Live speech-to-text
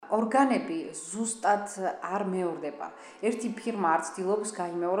ორგანები ზუსტად არ მეორდება. ერთი ფირმა არ ცდილობს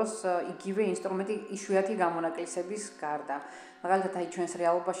გაიმეოროს იგივე ინსტრუმენტი იშვიათი გამონაკლისების გარდა. მაგალითად, აი ჩვენს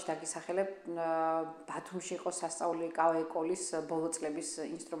რეალობაში დაგისახელებ ბათუმში იყო სასწავლი კავეკოლის ბოლო წლების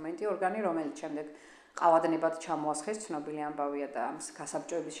ინსტრუმენტი ორგანი, რომელიც შემდეგ ყავადნებად ჩამოასხეს, ცნობილი ამბავია და ამ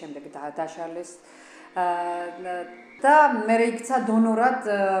გასაბჭოების შემდეგ დაშალეს. და მე იქცა დონორად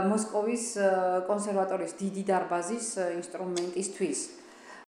მოსკოვის კონსერვატორიის დიდი დარბაზის ინსტრუმენტისთვის.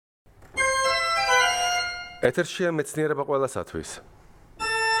 ეთერშია მეცნიერება ყველასათვის.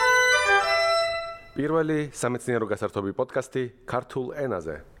 პირველი სამეცნიერო გასართობი პოდკასტი ქართულ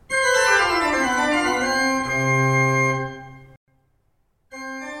ენაზე.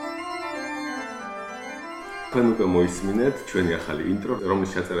 თქვენ უკვე მოისმინეთ ჩვენი ახალი ინტრო,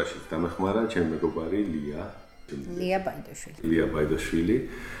 რომლის ჩაწერაშიც დამეხმარა ჩემი მეგობარი ლია ბაიდოშვილი,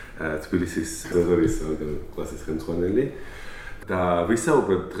 თბილისის კლასის ხელმძღვანელი. და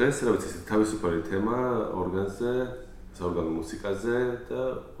ვისაუბრებთ დღეს, რა ვიცი, თავისუფალი თემა ორგანზე, საორგანო მუსიკაზე და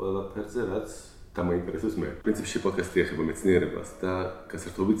ყველაფერზე, რაც დამაინტერესებს მე. პრინციპში პოდკასტი ეხება მეცნიერებას და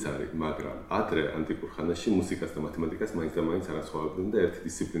გასართობიც არის, მაგრამ ადრე ანტიკურ ხანაში მუსიკას და მათემატიკას მაინც და მაინც არ ასხვავებდნენ და ერთი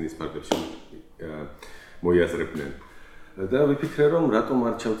დისციპლინის ფარგლებში მოიაზრებდნენ. და ვიფიქრე, რომ რატომ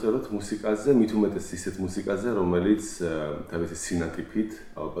არ ჩავწეროთ მუსიკაზე, მით უმეტეს ისეთ მუსიკაზე, რომელიც თავისი სინატიფით,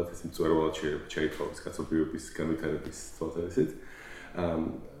 ალბათ ეს მწვერვალად შეითხოვოს კაცობრიობის განვითარების თვალსაზრისით.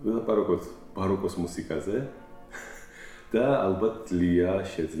 ვილაპარაკოთ ბაროკოს მუსიკაზე და ალბათ ლია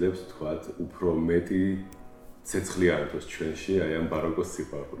შეძლებს თქვათ უფრო მეტი ცეცხლი აერთოს ჩვენში აი ამ ბაროკოს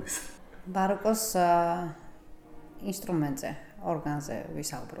სიყვარულის. ბაროკოს ინსტრუმენტზე, ორგანზე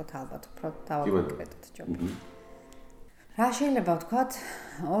ვისაუბროთ ალბათ უფრო დავაკონკრეტოთ ჯობია. რა შეიძლება ვთქვათ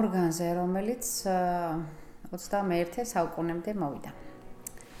ორგანზე, რომელიც 21 საუკუნემდე მოვიდა.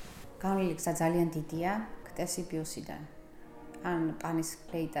 განვლილი გზა ძალიან დიდია კტესიბიუსიდან. ან პანის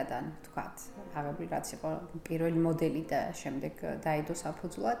ფლეიტადან ვთქვათ, აღებული რაც იყო პირველი მოდელი და შემდეგ დაიდო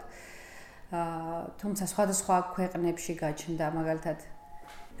საფუძვლად. თუმცა სხვადასხვა ქვეყნებში გაჩნდა, მაგალითად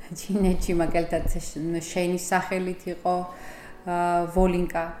ჩინეთში მაგალითად შენის სახელით იყო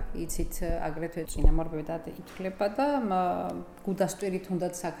ვოლინკა, იცით, აგრეთვე წინამორბედად ითვლება და გუდასტვირით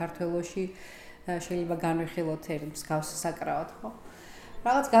თუნდაც საქართველოში შეიძლება განვიხილოთ მსგავს საკრავად, ხო?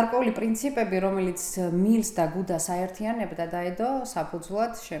 რაღაც გარკვეული პრინციპები, რომელიც მილს და გუდას აერთიანებდა, დაედო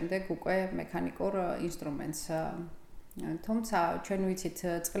საფუძვლად შემდეგ უკვე მექანიკურ ინსტრუმენტს. თუმცა ჩვენ ვიცით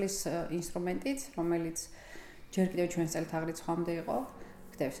წყლის ინსტრუმენტიც, რომელიც ჯერ კიდევ ჩვენს წელთაღრიცხვამდე იყო,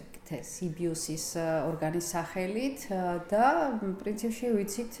 სიბიუსის ორგანის სახელით და პრინციპში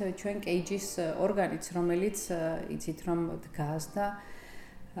ვიცით ჩვენ კეიჯის ორგანიც, რომელიც იცით რომ დგას და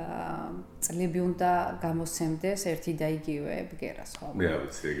წლები უნდა გამოსცემდეს ერთი და იგივე ბგერას, ხო? მე არ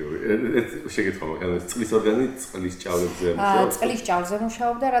ვიცი ეგრევე. შეგეთქვა, მაგრამ წყლის ორგანი წყლის ჭავლებზე მუშაობდა. წყლის ჭავლზე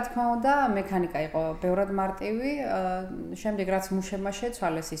მუშაობდა, რა თქმა უნდა, მექანიკა იყო ბევრად მარტივი. შემდეგ რაც მუშებმა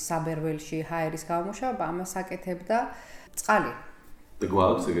შეცვალეს ის საბერველში ჰაერის გამომუშავება, ამას აკეთებდა წყალი. და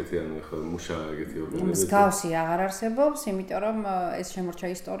გვაქვს ეგეთი ანუ ხო მუშაობა ეგეთი ორგანიზაცია. მსგავსი აღარ არსებობს, იმიტომ რომ ეს შემორჩა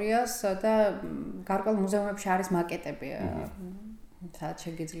ისტორიას და გარკვეულ მუზეუმებში არის მაკეტები. სადაც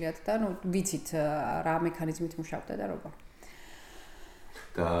შეგიძლიათ და ნუ ვიცით რა მექანიზმით მუშავდა და როგორ.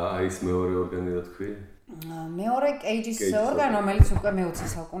 და აი ეს მეორე ორგანი რა თქვი? მეორე კეიჯის ორგანი, რომელიც უკვე მე-20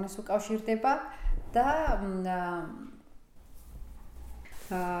 საუკუნეს უკავშირდება და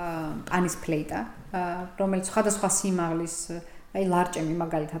პანის ფლეიტა, რომელიც სხვადასხვა სიმაღლის, აი ლარჭემი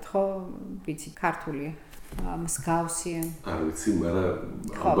მაგალითად, ხო, ვიცით, ქართული მსგავსი. არ ვიცი, მაგრამ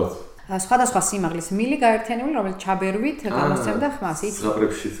ალბათ სხვადასხვა სიმაღლის მილი გაერთიანებული, რომელიც ჩაბერვით გამოსცემდა ხმას.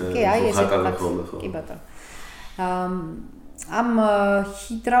 ზღაპრებშიც ხატάνε ხოლმე, ხო. კი ბატონო. ამ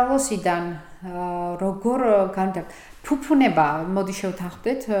ჰიდრავლოსიდან როგორ განვითარდა ფუფუნება, მოდი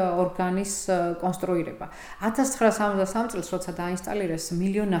შევთანხმდეთ ორგანის კონსტრუირება. 1973 წელს, როცა დაინსტალირეს 1.5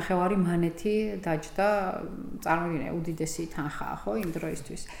 მილიონი მანეთი დაჯდა, წარმოიდგინე, უდიდესი თანხაა, ხო, იმ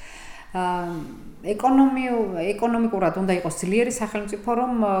დროისთვის. ეკონომიკურად უნდა იყოს ძლიერი სახელმწიფო,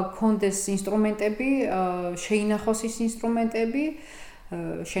 რომ ქონდეს ინსტრუმენტები, შეინახოს ის ინსტრუმენტები,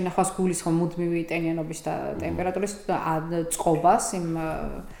 შენახვას გულისხმობ მუდმივი ტენიანობის და ტემპერატურის წყობას, იმ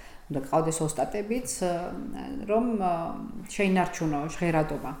უნდა გყავდეს ოსტატებიც, რომ შეინარჩუნო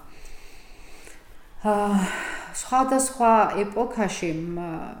ჟღერადობა. სხვადასხვა ეპოქაში,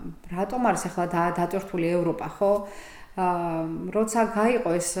 რატომ არის ახლა დატვირთული ევროპა, ხო? როცა გაიყო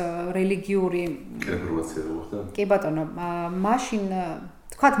ეს რელიგიური რეფორმაცია მოხდა. კი ბატონო, მაშინ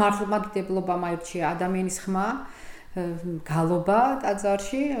თქვათ მართლმადიდებლობამ აირჩია ადამიანის ხმა, გალობა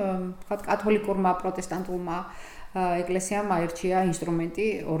ტაძარში, თქვათ კათოლიკურმა პროტესტანტულმა ეკლესიამ აირჩია ინსტრუმენტი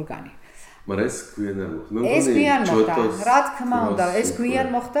ორგანი. მაგრამ ეს გვიან არ მოხდა. ეს გვიან მოხდა. რა თქმა უნდა, ეს გვიან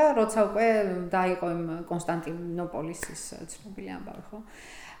მოხდა, როცა უკვე დაიყო იმ კონსტანტინოპოლის ის ცნობილი ამბავი, ხო?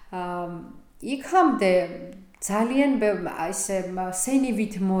 იქამდე ძალიან ესე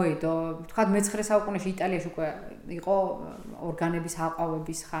სენივით მოედო, თქვა მე-19 საუკუნეში იტალიაში უკვე იყო ორგანების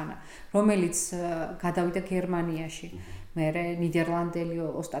აყვავების ხანა, რომელიც გადავიდა გერმანიაში. მერე ნიდერლანდელი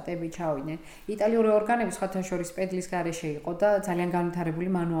ოსტატები ჩავიდნენ. იტალიური ორგანები სხვათა შორის პედლის გარეშე იყო და ძალიან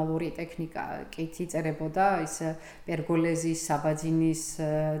განვითარებული მანუალური ტექნიკა კით იწერებოდა ის პერგოლეზის, საბაძინის,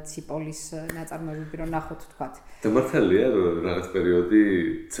 ციპოლის ნაწარმოებები რომ ნახოთ თქვათ. და მართალია რაღაც პერიოდი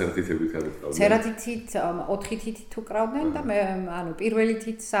ცერატითებით არ უკრავდნენ. ცერატითით 4 თითით უკრავდნენ და მე ანუ პირველი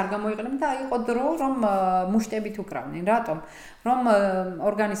თითს არ გამოიყენებდნენ და იყო დრო რომ მუშტებით უკრავდნენ. რატომ? რომ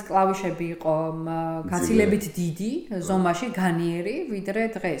ორგანის კლავიშები იყო გაცილებით დიდი, ზომაში განიერი,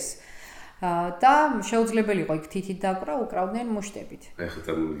 ვიდრე დღეს. და შეუძლებელი იყო იქ თითით დაკვრა, უკრავდნენ მუშტებით. ეხლა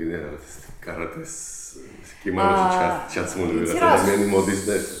წარმოგიდგენია რაღაც კარატეს კიმონოში ჩაცმული ადამიანი მოდის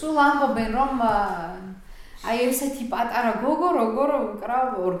და სულ ამბობენ რომ აი ესეთი პატარა გოგო როგორ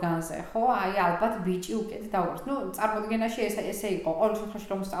უკრავ ორგანზე, ხო? აი ალბათ ბიჭი უკეთ დავარს. ნუ წარმოდგენაში ესე იყო, ყოველ შემთხვევაში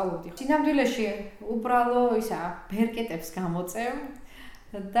რომ სწავლობდი. სინამდვილეში უბრალო ისა ბერკეტებს გამოწევ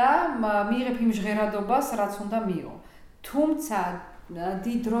და მიიღებ იმ ჟღერადობას, რაც უნდა მიიღო. თუმცა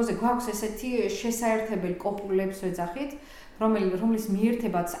დიდ დროზე გვაქვს ესეთი შესაერთებელი კოპულებს ვეძახით, რომლის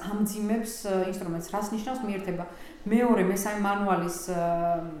მიერთებაც ამძიმებს ინსტრუმენტს. რას ნიშნავს მიერთება? მეორე მესამე მანუალის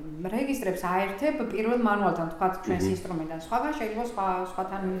რეგისტრებს აერთებ პირველ მანუალთან, თქვათ ჩვენს ინსტრუმენტთან. სხვაგან შეიძლება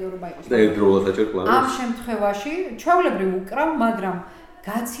სხვათან მიმდევრობა იყოს. და ერთდროულად აჭერ კლავიშს. ამ შემთხვევაში ჩვეულებრივ უკრავ, მაგრამ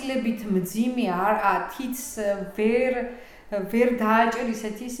გაცილებით მძიმე თითს ვერ დააჭერ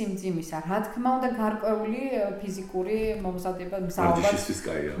ისეთი სიმძიმისა. რა თქმა უნდა, გარკვეული ფიზიკური მომზადება,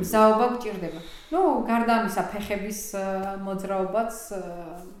 მზაობა გჭირდება. ნუ გარდა ამისა, ფეხების მოძრაობაც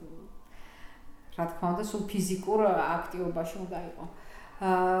რა თქმა უნდა, სულ ფიზიკურ აქტივობაში უნდა იყო.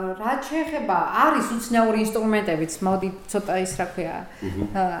 რაც შეეხება არის უცნაური ინსტრუმენტებიც, მოდი ცოტა ის რა ქვია,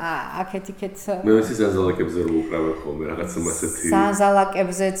 აქეთ-იქეთ მე ვისი ზანზალაკებზე რო უკრავებ ხოლმე რაღაცა მასეთი.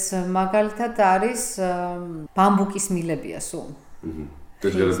 ზანზალაკებზეც მაგალითად არის ბამბუკის მილებია სულ. და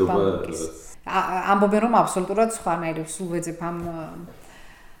ჟღერადობა ამბობენ რომ აბსოლუტურად სხვანაირი სულ ვეძებ ამ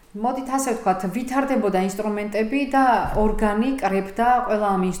მოდით ასე ვთქვათ, ვითარდებოდა ინსტრუმენტები და ორგანი კრებდა ყველა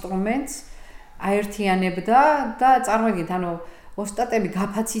ამ ინსტრუმენტს, აერთიანებდა და წარმოიდგინეთ, ანუ ოსტატები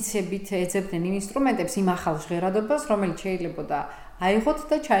გაფაციცებით ეძებდნენ იმ ინსტრუმენტებს იმ ახალ ჟღერადობას, რომელიც შეიძლებოდა აიღოთ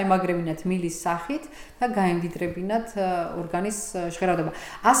და ჩაემაგრებინათ მილის სახით და გაემდიდრებინათ ორგანის ჟღერადობა.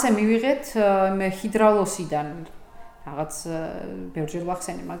 ასე მივიღეთ ჰიდრალოსიდან რაღაც ბევრჯერ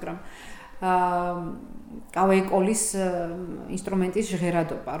ვახსენე, მაგრამ კავეიკოლის ინსტრუმენტის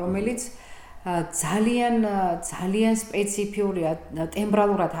ჟღერადობა, რომელიც ძალიან სპეციფიურია,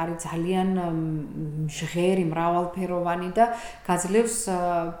 ტემბრალურად არის ძალიან ჟღერი, მრავალფეროვანი და გაძლევს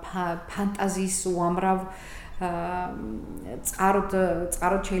ფანტაზიის უამრავ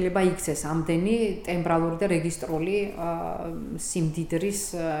წყაროდ შეიძლება იქცეს ამდენი ტემბრალური და რეგისტრული სიმდიდრის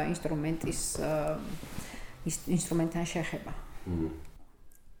ინსტრუმენტთან შეხება.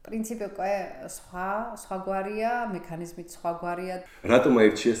 პრინციპი უკვე სხვაგვარია, მექანიზმით სხვაგვარია. რატომ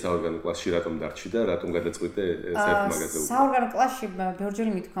აირჩია საორგანო კლასში, რატომ დარჩი და რატომ გადაწყვიტე საერთ მაგაზე უკრა? საორგანო კლასში ბევრჯერ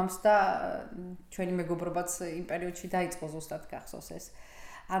მithქვამს და ჩვენი მეგობრობაც იმ პერიოდში დაიწყო ზუსტად გახსოვს ეს.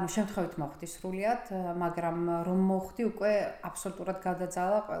 ანუ შემთხვევით მოხდი სრულიად, მაგრამ რომ მოხდი უკვე აბსოლუტურად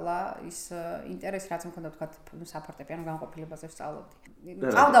გადაძალა ყველა ის ინტერესი, რაც მქონდა თქვათ საფორტეპიანო განყოფილებაზე ვსწავლობდი.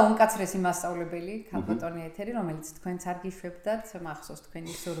 მყავდა უმკაცრესი მასწავლებელი, ქალბატონი ეთერი, რომელიც თქვენც არ გიშვებდათ, მახსოვს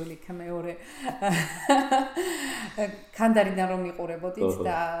თქვენი სურვილი მეორე კანდარიდან რომ იყურებოდით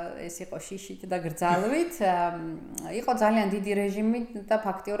და ეს იყო შიშით და გრძალვით. იყო ძალიან დიდი რეჟიმი და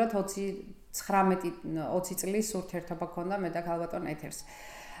ფაქტიურად 20 წლის ურთიერთობა ჰქონდა მე და ქალბატონ ეთერს.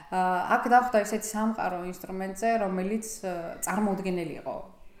 აქ დახვდა ესეთი სამყარო ინსტრუმენტზე, რომელიც წარმოუდგენელი იყო.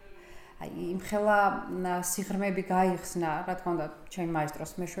 აი, იმხელა სიღრმეები გაიხსნა, რა თქმა უნდა, ჩემი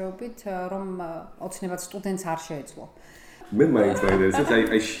მაესტროს მეშვეობით, რომ ოცნებად სტუდენტს არ შეეძლო. მე მაინც მაინტერესებს,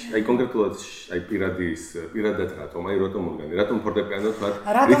 აი კონკრეტულად პირადად რატომ, აი რატომ ორგანი, რატომ ფორტეპიანო თქვა?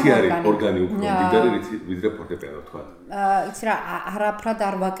 რითი არის ორგანი უფრო მდიდარი ვიდრე ფორტეპიანო თქვა? იცი რა, არაფრად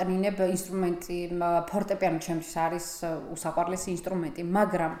არ ვაკნინებ ინსტრუმენტი, ფორტეპიანო ჩემთვის არის უსაყვარლესი ინსტრუმენტი,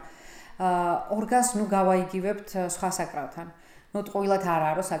 მაგრამ ორგანს ნუ გავაიგივებთ სხვა საკრავთან. ნუ ტყუილად არ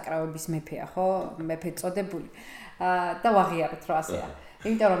არის საკრავების მეფეა, ხო? მეფე წოდებული. და ვაღიაროთ რა ასეა.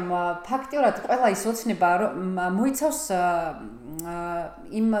 იმიტომ რომ ფაქტიურად ყველა ის ოცნება მოიცავს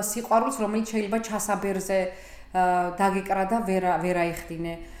იმ სიყვარულს, რომელიც შეიძლება ჩასაბერზე დაგეკრა და ვერ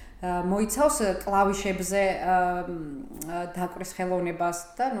აიხდინე. მოიცავს კლავიშებზე დაკვრის ხელოვნებას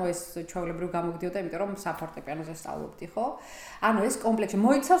და ეს ჩვეულებრივ გამოგდიოდა, იმიტომ რომ საფორტეპიანოზე სწავლობდი, ხო? ეს კომპლექსი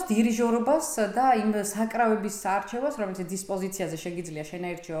მოიცავს დირიჟორობას და იმ საკრავების არჩევას, რომელიც დისპოზიციაზე შეგიძლია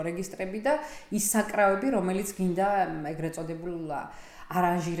შენაირჩიო რეგისტრები და ის საკრავები, რომელიც გინდა ეგრეთ წოდებულ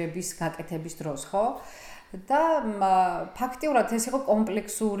არანჟირების გაკეთების დროს, ხო? და ფაქტიურად ეს იყო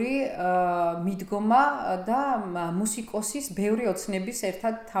კომპლექსური მიდგომა და მუსიკოსის ბევრი ოცნების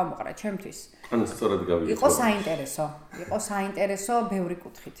ერთად თავმოყრა ჩემთვის. სწორად გავიგე. იყო საინტერესო ბევრი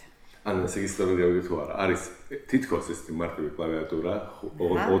კუთხით. ესე იგი სწორად გავიგე თუ არა. არის თითქოს ეს მარტივი კლავიატურა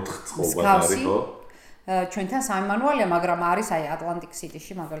 4 წყობა არის, ხო? ჩვენთან 3 მანუალია, მაგრამ არის ატლანტიკ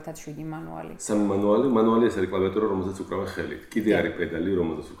სიტიში მაგალითად 7 მანუალი. 3 მანუალი ეს არის კლავიატურა, რომელზეც უკრავენ ხელით. კიდე არის პედალი,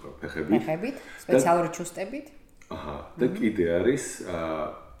 რომელზეც უკრავენ ფეხებით, სპეციალური ჩუსტებით. და კიდე არის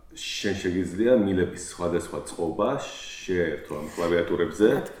შენ შეგიძლია მილების სხვადასხვა წყობა შეერთო ამ კლავიატურებზე,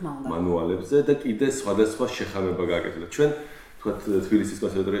 მანუალებზე და კიდე სხვადასხვა შეხამება გააკეთო. ჩვენ თქვათ თბილისის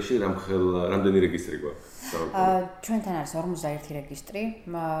კონსერვატორიაში რამდენი რეგისტრი გვაქვს? ჩვენთან არის 51 რეგისტრი,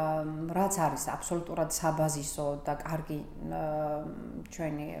 რაც არის აბსოლუტურად საბაზისო და კარგი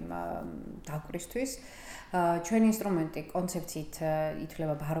ჩვენი დაკვრისთვის. ჩვენი ინსტრუმენტი კონცეფციით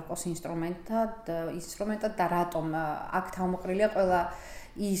ითვლება ბაროკოს ინსტრუმენტად და რატომ აქ თავმოყრილია ყველა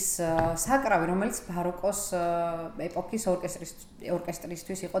ის საკრავი, რომელიც ბაროკოს ეპოქის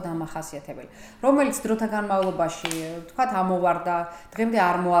ორკესტრისთვის იყო დამახასიათებელი, რომელიც დროთა განმავლობაში, თქვათ, ამოვარდა, დღემდე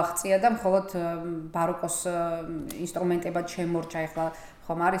არ მოაღწია და მხოლოდ ბაროკოს ინსტრუმენტებად შემორჩა. ახლა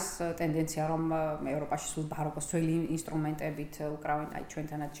ხომ არის ტენდენცია, რომ ევროპაში სულ ბაროკოს ძველი ინსტრუმენტებით უკრავენ,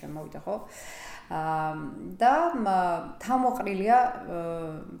 ჩვენთანაც შემოვიდა, ხო? და თავმოყრილია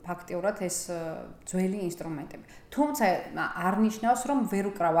ფაქტიურად ეს ძველი ინსტრუმენტები. თუმცა არ ნიშნავს, რომ ვერ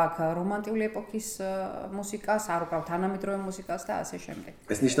უკრავ აქ რომანტიული ეპოქის მუსიკას, არ უკრავ თანამედროვე მუსიკას და ასე შემდეგ.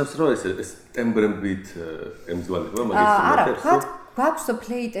 ეს ნიშნავს, რომ ეს ტემბრებით ემძვალება მაგ ინსტრუმენტებს? არა, გვაქვს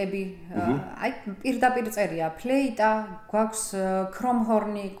ფლეიტები, პირდაპირ წერია ფლეიტა, გვაქვს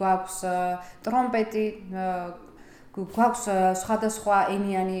ქრომჰორნი, გვაქვს ტრომპეტი, გვაქვს სხვადასხვა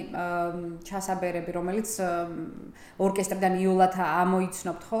ენიანი ჩასაბერები, რომელიც ორკესტრიდან იოლად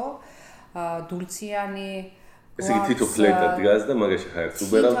ამოიცნობთ, ხო? დულციანი. ესე იგი თითო ფლეიტა დგას და მაგაში ხაერს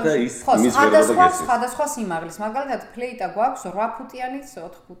უბერავ და ის იმის ვერობა გესმის. სხვადასხვა სიმაღლის, მაგალითად ფლეიტა გვაქვს 8 ფუტიანიც,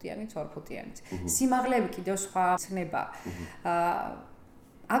 4 ფუტიანიც, 2 ფუტიანიც. სიმაღლეები კიდევ სხვა ცნება.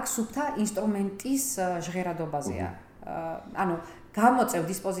 აქ სუფთა ინსტრუმენტის ჟღერადობაზეა. გამოწევ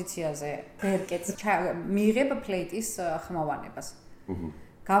დისპოზიციაზე ბერკეტს, მიიღებ ფლეიტის ხმოვანებას.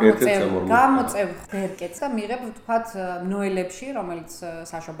 გამოწევ ბერკეტს და მიიღებ, თქვათ, ნოელებში, რომელიც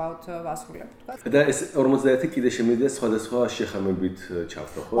საშობაოდ ვასრულებ, თქვათ. და ეს 51 კიდე შემიძლია სხვადასხვა შეხამებით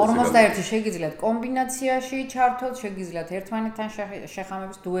ჩართო, ხო? 51 შეგიძლიათ კომბინაციაში ჩართოთ, შეგიძლიათ ერთმანეთთან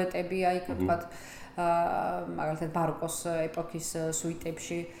შეხამების დუეტები, თქვათ, მაგალითად ბაროკოს ეპოქის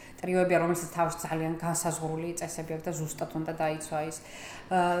სუიტებში ტრიოები, რომელსაც თავის ძალიან განსაზღვრული წესები აქვს და ზუსტად უნდა დაიცვა ის.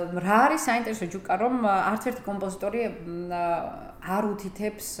 რა არის საინტერესო ჯუკა, რომ არც ერთი კომპოზიტორი არ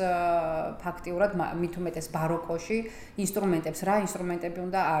უთითებს ფაქტიურად მით უმეტეს ბაროკოში ინსტრუმენტებს, რა ინსტრუმენტები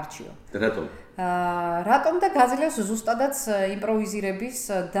უნდა არჩიო. რატომ? რატომ და გაძლევს ზუსტადაც იმპროვიზირების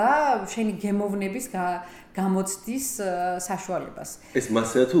და შენი გემოვნების გამოცდის საშუალებას. ეს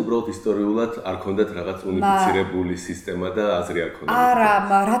მასეა თუ უბრალოდ ისტორიულად არ ქონდათ რაღაც უნიფიცირებული სისტემა და აზრი არ ქონდათ? არა,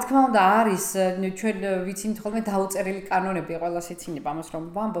 რა თქმა უნდა არის, ჩვენ ვიცით ხოლმე დაუწერილი კანონები, ყველას იცინებ ამას, რომ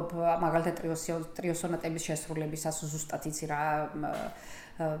ვამბობ, მაგალითად ტრიო სონატების შესრულებისას ზუსტად იცი რა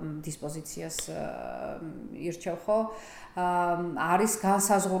დისპოზიციას ირჩევ, ხო? არის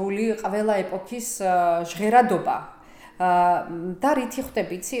განსაზღვრული ყველა ეპოქის ჟღერადობა. და რითი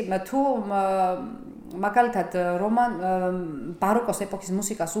ხვდები, იცი, თუ მაგალითად ბაროკოს ეპოქის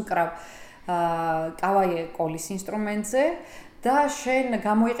მუსიკას უკრავ კავაიე კოლის ინსტრუმენტზე და შენ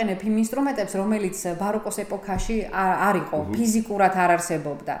გამოიყენებ იმ ინსტრუმენტებს, რომელიც ბაროკოს ეპოქაში არ იყო, ფიზიკურად არ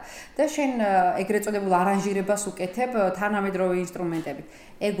არსებობდა და შენ ეგრეთ წოდებულ არანჟირებას უკეთებ თანამედროვე ინსტრუმენტებით.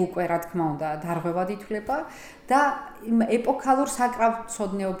 ეგ უკვე რა თქმა უნდა დარღვევად ითვლება და იმ ეპოქალურ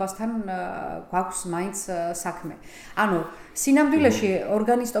საკრავცოდნეობასთან გვაქვს მაინც საქმე. სინამდვილეში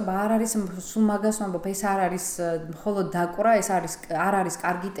ორგანისტობა არ არის სულ მაგას ვამბობ, ეს არ არის მხოლოდ დაკვრა, ეს არ არის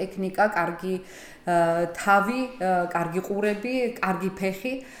კარგი ტექნიკა, კარგი თავი, კარგი ყურები, კარგი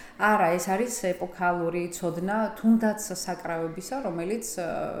ფეხი. არა, ეს არის ეპოქალური ცოდნა, თუნდაც საკრავებისა, რომელიც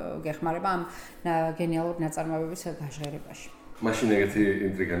გეხმარება ამ გენიალურ ნაწარმოებების გაჟღერებაში. მაშინ ეგეთი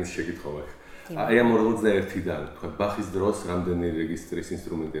ინტრიგანის შეკითხვა აქვს. აი ამ 51-დან, თქვა ბახის დროს რამდენი რეგისტრის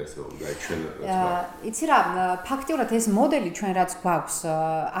ინსტრუმენტი არსებობდა ჩვენ რაც? იცი რა, ფაქტიურად ეს მოდელი ჩვენ რაც გვაქვს,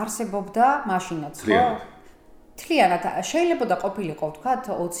 არსებობდა მაშინაც, ხო? მთლიანად შეიძლება და ყოფილიყო, ვთქვათ,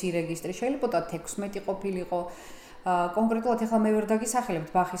 20 რეგისტრი, შეიძლება და 16 ყოფილიყო. კონკრეტულად ახლა მე ვერ დაგისახელებთ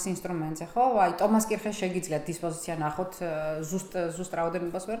ბახის ინსტრუმენტზე, ხო? აი, ტომას კირხეს შეგიძლიათ დისპოზიცია ნახოთ, ზუსტ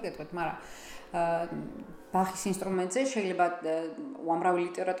რაოდენობას ვერ გეტყვით, მაგრამ ბახის ინსტრუმენტზე შეიძლება უამრავი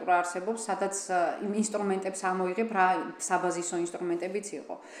ლიტერატურა არსებობს, სადაც იმ ინსტრუმენტებს ამოიღებ, რა საბაზისო ინსტრუმენტებიც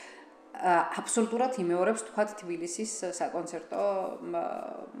იყო. აბსოლუტურად იმეორებს, თქვათ, თბილისის საკონცერტო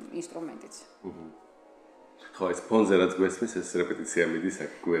ინსტრუმენტიც. ხო, ეს ფონზე რაც გვესმის, ეს რეპეტიცია მიდის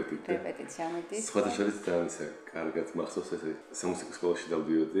აქ გვერდით. რეპეტიცია მიდის. სხვათა შორის ისე კარგად მახსოვს ეს სამუსიკო სკოლაში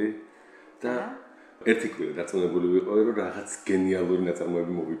დავდიოდი და ერთი კვირა დაწუნებული ვიყავი, რომ რაღაც გენიალური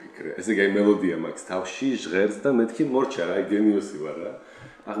ნაწარმოები მოვიფიქრე. ესე იგი, მელოდია მაქვს თავში, ჟღერს და მეთქი მორჩა რა, გენიოსი ვარ რა.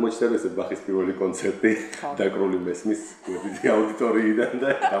 აღმოჩნდა რომ ეს ბახის პირველი კონცერტი დაკრული მესმის გვერდითი აუდიტორიიდან და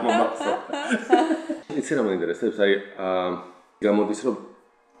გამომახსოვდა. იცი რა მაინტერესებს, აი გამოდის რომ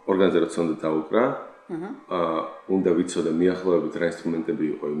ორგანზე რო ცონდა დაუკრა უნდა ვიცოდე მიახლოებით რა ინსტრუმენტები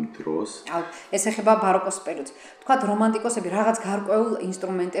იყო იმ დროს. ეს ეხება ბაროკოს პერიოდს. თქვათ რომანტიკოსები რაღაც გარკვეულ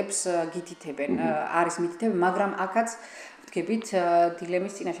ინსტრუმენტებს გითითებენ, არის მითითები, მაგრამ აქაც ვდგებით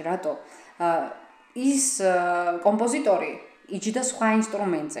დილემის წინაშე, რატო? ის კომპოზიტორი იჯდა სხვა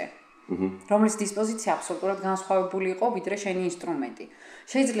ინსტრუმენტზე, რომლის დისპოზიცია აბსოლუტურად განსხვავებული იყო ვიდრე შენი ინსტრუმენტი.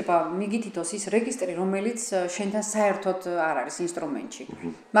 შეიძლება მიგითითოს ის რეგისტრი, რომელიც შენთან საერთოდ არ არის ინსტრუმენტში.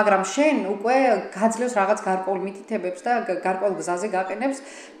 მაგრამ შენ უკვე გაძლევს რაღაც გარკვეულ მითითებებს და გარკვეულ გზაზე გაყენებს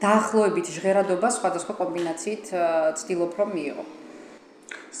დაახლოებით ჟღერადობა სხვადასხვა კომბინაციით ცდილობ რომ მიიღო.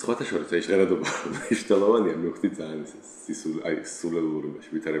 სხვათა შორის ეს ჟღერადობა მნიშვნელოვანია, მივხვდი ძალიან სულელური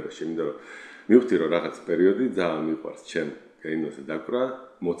ვითარებაში, იმიტომ რომ მივხვდი რომ რაღაც პერიოდი ძალიან მიყვარს ჩემ გეინოზე დაკვრა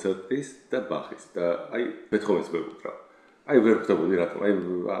მოცარტის და ბახის და აი ბეთჰოვენს ვეკუთრავ. აი ვერ ხვდებოდი რატომ, აი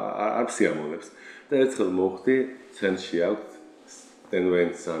არ სიამოვნებს და ერთხელ მოვხვდი ცენტრში აქვს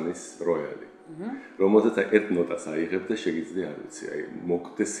სტენვეინსანის როიალი. რომელზეც ერთ ნოტას აიღებ და შეგიძლია არ ვიცი, აი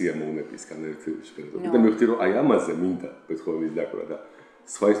მოგდე სიამოვნებისგან ერთი ჟღერადობა და მივხვდი რომ აი ამაზე მინდა ბეთჰოვენის დაკვრა და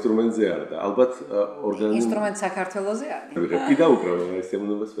სხვა ინსტრუმენტზე არა და ალბათ ორგანიზმი ინსტრუმენტ საქართველოზე არის. ვიღებდი და უკრავდა რა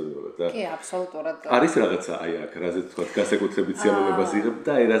სიამოვნებას ვერ ვიღებ და კი, აბსოლუტურად. არის რაღაცა აი აქ, რაზეც თქვა გასაკუთრებით სიამოვნებას იღებ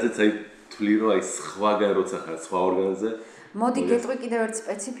და აი რაზეც აი თვლი რომ აი სხვაგან როცა ხარ სხვა ორგანზე მოდი გეტყვი კიდევ ერთ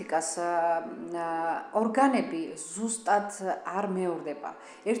სპეციფიკას. ორგანები ზუსტად არ მეორდება.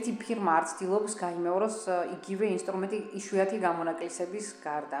 ერთი ფირმა არ ცდილობს გაიმეოროს იგივე ინსტრუმენტი იშვიათი გამონაკლისების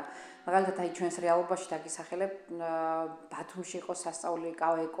გარდა. მაგალითად, აი ჩვენს რეალობაში დაგისახელებ ბათუმში იყო სასწავლებელი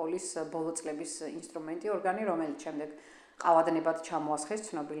კავაეკოლის ბოლო წლების ინსტრუმენტი ორგანი, რომელიც შემდეგ ყავადნებად ჩამოასხეს,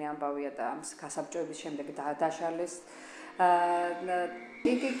 ცნობილი ამბავია და ამ გასაბჭოების შემდეგ დაშალეს.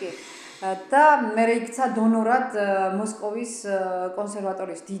 კი. და მე იქცა დონორად მოსკოვის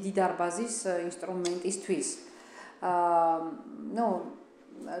კონსერვატორიის დიდი დარბაზის ინსტრუმენტისთვის.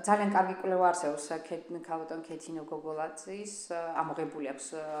 ძალიან კარგი კვლევა არსებობს ქალბატონ ქეთინო გოგოლაძის, ამოღებული აქვს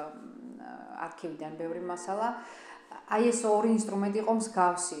არქივიდან ბევრი მასალა. აი ეს ორი ინსტრუმენტი იყო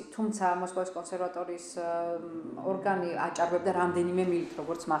მსგავსი, თუმცა მოსკოვის კონსერვატორიის ორგანი აჭარბებდა რამდენიმე მილით,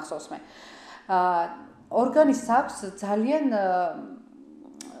 როგორც მახსოვს მე. ორგანის აქვს ძალიან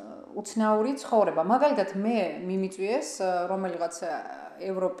უცნაური ცხოვრება. მაგალითად, მე მიმიწვიეს რომელიღაც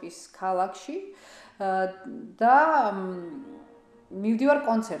ევროპის ქალაქში და მივდივარ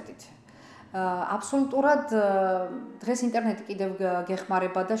კონცერტით. აბსოლუტურად დღეს ინტერნეტი კიდევ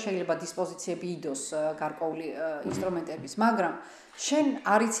გეხმარება და შეიძლება დისპოზიციები იდოს გარკვეული ინსტრუმენტების, მაგრამ შენ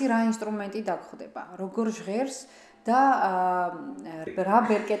არ იცი რა ინსტრუმენტი დაგხვდება, როგორ ჟღერს და რა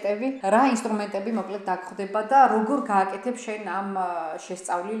ბერკეტები, რა ინსტრუმენტები მოკლედ დაგხვდება და როგორ გააკეთებ შენ ამ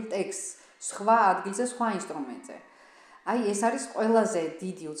შესწავლილ ტექსტს სხვა ადგილზე, სხვა ინსტრუმენტზე. აი ეს არის ყველაზე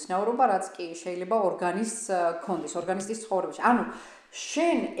დიდი უცნაურობა, რაც კი შეიძლება ორგანისტს ქონდეს, ორგანისტის ცხოვრებაში. ანუ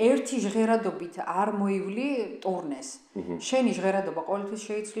შენ ერთი ჟღერადობით არ მოივლი ტურნეს. შენი ჟღერადობა ყოველთვის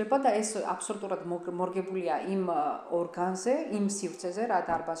შეიცვლება და ეს აბსოლუტურად მორგებულია იმ ორგანზე, იმ სივრცეზე, რა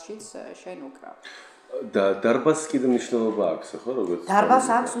დარბაზშიც შენ უკრავ. და დარბაზს კიდე მნიშვნელობა აქვს, ხო, როგორც დარბაზს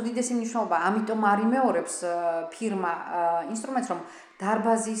აქვს უდიდესი მნიშვნელობა, ამიტომ არ იმეორებს ფირმა ინსტრუმენტს, რომ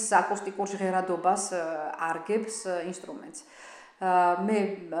დარბაზის აკუსტიკურ ჟღერადობას არგებს ინსტრუმენტს. მე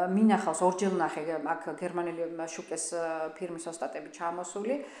მინახავს ორჯერ ნახე აქ გერმანელი შუკეს ფირმის ოსტატები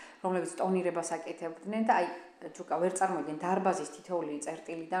ჩამოსული, რომლებიც ტონირებას აკეთებდნენ და აი ჯუკა ვერ წარმოვიდნენ დარბაზის თითოეული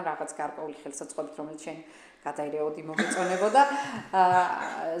წერტილიდან რაღაც გარკვეული ხელსაწყობით, რომელიც შენ გადაირეოდი მოგეწონებოდა,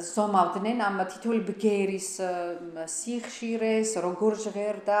 ზომავდნენ ამ თითოეული ბგერის სიხშირეს, როგორ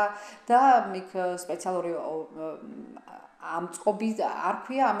ჟღერდა და იქ სპეციალური ამწყობი არ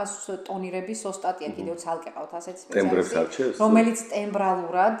ქვია, ამას ტონირების ოსტატია კიდევ ცალკე ყავთ ასეთ სპეციალისტი, რომელიც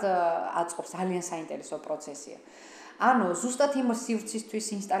ტემბრალურად აწყობს, ძალიან საინტერესო პროცესია. ანუ ზუსტად იმ სივრცისთვის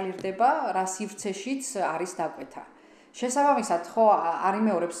ინსტალირდება, რა სივრცეშიც არის დაკვეთა. შესაბამისად, ხო, არ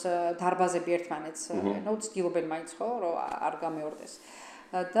იმეორებს დარბაზები ერთმანეთს, ცდილობენ მაინც ხო, რომ არ გამეორდეს.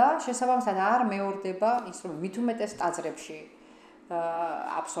 და შესაბამისად არ მეორდება ინსტრუმენტი, მით უმეტეს ტაძრებში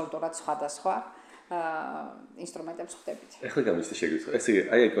აბსოლუტურად სხვადასხვა ინსტრუმენტებს ხვდებით. ეხლა გამისცა შეგიძლია. ესე იგი,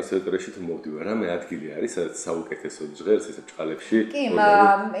 აი კონსერვატორიაში თუ მოვდივარ, რამე ადგილი არის, სადაც საუკეთესო ჟღერს ესე ბჭყალებში. კი,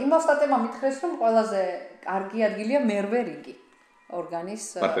 იმ ოსტატებმა მითხრეს, რომ ყველაზე კარგი ადგილია მერვე რიგი. ორგანის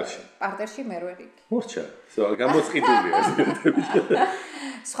პარტერში მერვე რიგი. მორჩა. გამოწყიდულია ეს ერთები.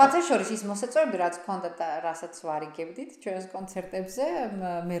 სხვათა შორის ის მოსაწვევები, რაც ჰქონდა და რასაც ვარიგებდით ჩვენს კონცერტებზე,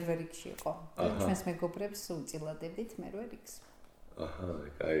 მერვე რიგში იყო. ჩვენს მეგობრებს უწილადებდით მერვე რიგს.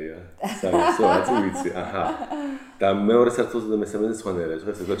 კაია. საინტერესო ვიცი. და მეორე სართულზე და მესამეზე სხვანაირად,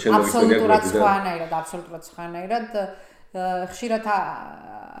 ხო, ეს ჩვენ მოგისმენთ აბსოლუტურად სხვანაირად. ხშირად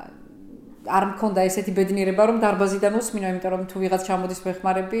არ მქონდა ესეთი ბედნიერება, რომ დარბაზიდან უსმინო, იმიტომ რომ თუ ვიღაც ჩამოდის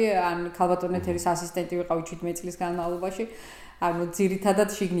მეხმარები, ან ქალბატონ ეთერის ასისტენტი ვიყავი 17 წლის განმავლობაში, ანუ ძირითადად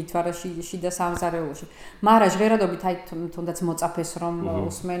შიგნით ვარ შიდა სამზარეულოში. მაგრამ ჟღერადობით აი თუნდაც მოწაფეს რომ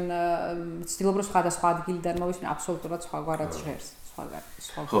უსმენ, ცდილობ რომ სხვადასხვა ადგილიდან მოვისმენ აბსოლუტურად სხვაგვარად ჟღერს.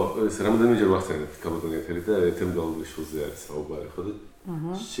 ხო, ეს რამდენიმეჯერ ვახსენებთ ქალბატონ ეთერი და ეთემგალობის შულზე არის საუბარი, ხო და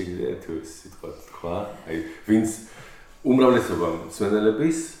შეგიძლია თუ სიტყვა თქვა, აი ვინც უმრავლესობა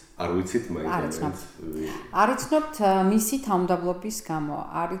მსმენელების არ ვიცით მაინც არიცნობთ მისი თავმდაბლობის გამო,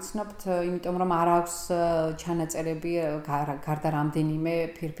 არიცნობთ იმიტომ რომ არ აქვს ჩანაწერები გარდა რამდენიმე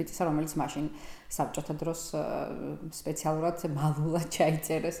ფირფიტისა, რომელიც მაშინ საბჭოთა დროს სპეციალურად მალულად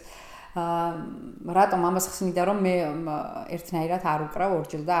ჩაიწერეს. რატომ ამას ხსნიდა რომ მე ერთნაირად არ უკრავ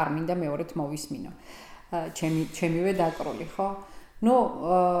ორჯერ და არ მინდა მეორედ მოვისმინო. ჩემივე დაკროლი, ხო? ნუ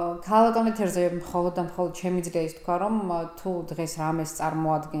ქალბატონ ეთერზე მხოლოდ და მხოლოდ შემიძლია ის თქვა რომ თუ დღეს რამეს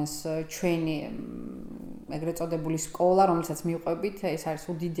წარმოადგენს ჩვენი ეგრეთ წოდებული სკოლა, რომელსაც მივყვებით, ეს არის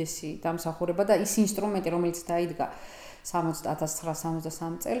უდიდესი დამსახურება და ის ინსტრუმენტი, რომელიც დაიდგა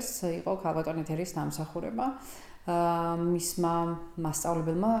 1973 წელს, იყო ქალბატონ ეთერის დამსახურება. მისმა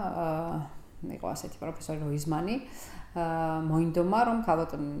მასწავლებელმა იყო ასეთი პროფესორი როიზმანი მოინდომა რომ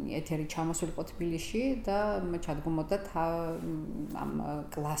ქალბატონი ეთერი ჩამოსულიყო თბილისში და ჩადგმოდა ამ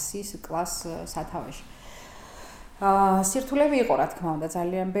კლასის სათავეში. სირთულეები იყო რა თქმა უნდა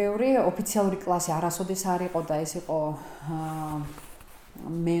ძალიან ბევრი, ოფიციალური კლასი არასოდეს არ იყო და ეს იყო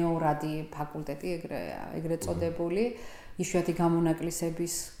მეორადი ფაკულტეტი ეგრეთ წოდებული. იშვიათი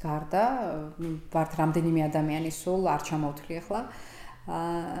გამონაკლისების გარდა ვართ რამდენიმე ადამიანი სულ არ ჩამოვთვლი ახლა.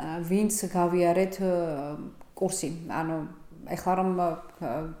 ვინც გავიარეთ კურსი, ანუ ეხლა რომ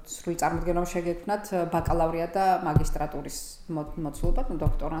სრული წარმოდგენა შეგექმნათ ბაკალავრია და მაგისტრატურის მოცულობა,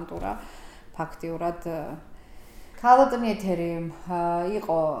 დოქტორანტურა, ფაქტიურად ქალბატონი ეთერი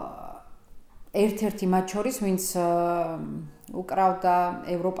იყო ერთ-ერთი მათ შორის, ვინც უკრავდა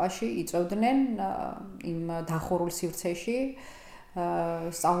ევროპაში, იწვევდნენ იმ დახურულ სივრცეში,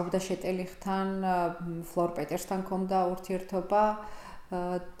 სწავლობდა შეტელიხთან, ფლორ პეტერსთან ჰქონდა ურთიერთობა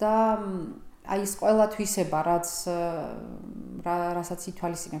და აი ეს ყველა თვისება, რასაც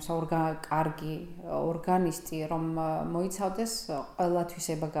ითვალისწინებს კარგი ორგანისტი, რომ მოიცავდეს, ყველა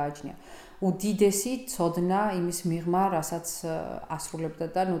თვისება გააჩნია. უდიდესი ცოდნა იმის მიღმა, რასაც ასრულებდა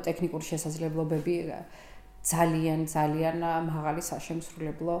და ტექნიკური შესაძლებლობები ძალიან მაღალი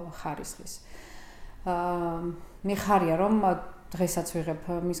საშემსრულებლო ხარისხის. მიხარია რომ დღესაც ვიღებ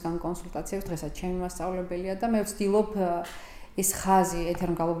მისგან კონსულტაციებს, დღესაც ჩემი მასწავლებელია და მე ვცდილობ ეს ხაზი,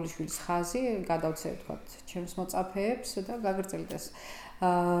 ეთერმგალობლიშვილის ხაზი გადავცე ვთქვათ ჩემს მოწაფეებს და გაგრძელდეს.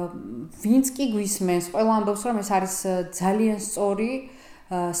 ვინც კი გვისმენს, ყველა ამბობს რომ ეს არის ძალიან სწორი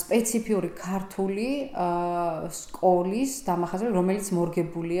სპეციფიური ქართული სკოლის დამახასიათებელი, რომელიც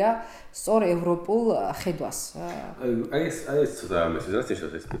მორგებულია სწორ ევროპულ ხედვას. აი ეს ცოტა ამას რაც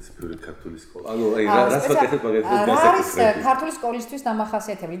შეიძლება სპეციფიური ქართული სკოლა. ანუ აი რას ვაკეთებ მაგალითად არის ქართული სკოლისთვის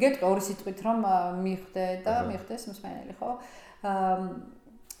დამახასიათებელი. გეტყვი ორი სიტყვით რომ მიხდე და მიხდეს მსმენელი, ხო?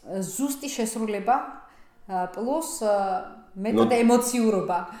 ზუსტი შესრულება პლუს მეტად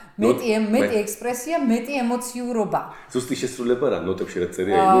ემოციურობა, მეტი ექსპრესია, მეტი ემოციურობა. ზუსტი შესრულება რა, ნოტებში რაც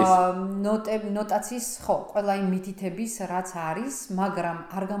წერია იმის? ნოტაციის, ხო, ყველა იმ მითითების რაც არის, მაგრამ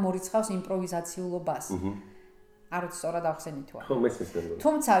არ გამორიცხავს იმპროვიზაციულობას. არ ვიცი სწორად ახსენით თუ არა. ხო, მესმის.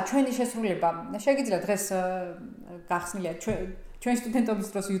 თუმცა ჩვენი შესრულება, შეგიძლიათ დღეს გახსნილია ჩვენ სტუდენტობის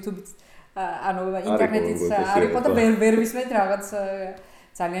დროს YouTube-ით, ანუ ინტერნეტიც არ იყო და ვერ ვისმენთ რაღაც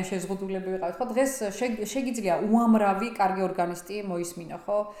ძალიან შეზღუდულები ვიყავით, ხო? დღეს შეგიძლია უამრავი კარგი ორგანისტი მოისმინო,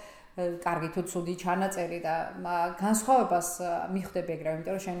 ხო? კარგი თუ ცუდი ჩანაწერი და განსხვავებას მიხვდები ეგრევე,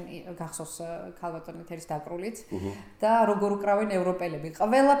 იმიტომ რომ შენ გახსოვს ქალბატონი თერის დაკრულიც და როგორ უკრავენ ევროპელები.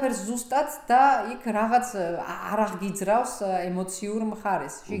 ყველაფერს ზუსტად და იქ რაღაც არ აღგიძრავს ემოციურ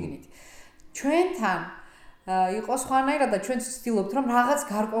მხარეს შიგნით. ჩვენთან იყო სხვანაირად და ჩვენ ვცდილობთ რომ რაღაც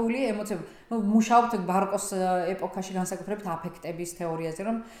გარკვეული ემოციები, მუშაობთ ბაროკოს ეპოქაში განსაკუთრებით აფექტების თეორიაზე,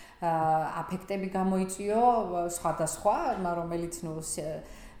 რომ აფექტები გამოიწვიო სხვადასხვა, რომელიც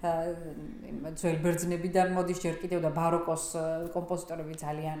ძველ ბერძნებიდან მოდის ჯერ კიდევ და ბაროკოს კომპოზიტორები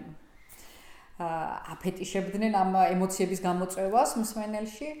ძალიან აფეტიშებდნენ ამ ემოციების გამოწვევას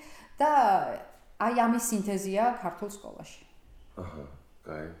მსმენელში და აი ამის სინთეზია ქართულ სკოლაში. აჰა,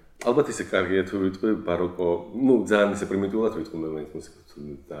 კაი. ალბათ ისე კარგია თუ ვიტყვი ბაროკო, ძალიან ისე პრიმიტიულად ვიტყვი მე მაინც მუსიკას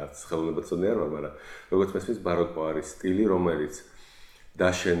და არც ხელოვნებაცოდნე არ ვარ, მაგრამ როგორც მესმის ბაროკო არის სტილი, რომელიც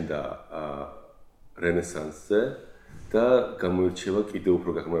დაშენდა რენესანსზე და გამოირჩევა კიდევ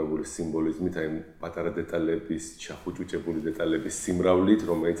უფრო გაღრმავებული სიმბოლიზმით, აი პატარა დეტალების, ჩახუჭუჭებული დეტალების სიმრავლით,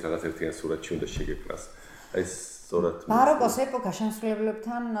 რომელიც რაღაც ერთიან სურათში უნდა შეგეკრას. აი სწორად ბაროკოს ეპოქა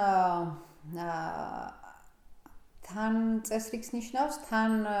შემსრულებლებთან თან წესრიგს ნიშნავს,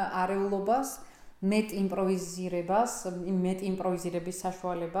 თან არეულობას, მეტ იმპროვიზირებას, მეტ იმპროვიზირების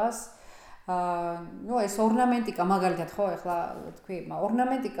საშუალებას. ეს ორნამენტიკა მაგალითად ხო, ეხლა თქვი,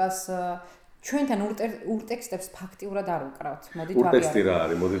 ორნამენტიკას ჩვენთან ურტექსტებს ფაქტიურად არ უკრავთ. მოდით ვაღიაროთ. ურტექსტი რა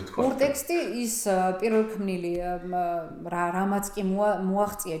არის? მოდით თქვა. ურტექსტი ის პირველქმნილი რამაც კი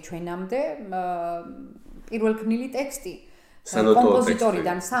მოაღწია ჩვენამდე, პირველქმნილი ტექსტი.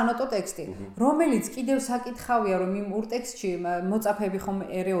 კომპოზიტორიდან სანოტო ტექსტი, რომელიც კიდევ საკითხავია, რომ იმ ურტექსტში მოწაფეები ხომ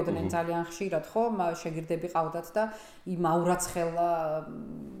ერეოდნენ ძალიან ხშირად, ხო, შეგირდები ყავდათ და იმ აურაცხელ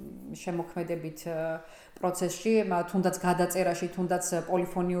შემოქმედებით პროცესში, თუნდაც გადაწერაში, თუნდაც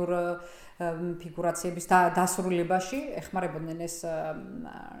პოლიფონიურ ფიგურაციების დასრულებაში ეხმარებოდნენ ეს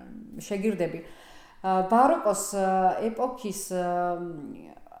შეგირდები. ბაროკოს ეპოქის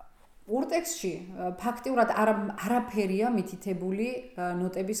ურტექსტში ფაქტიურად არაფერია მითითებული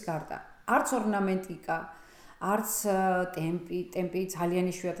ნოტების გარდა. არც ორნამენტიკა, არც ტემპი ძალიან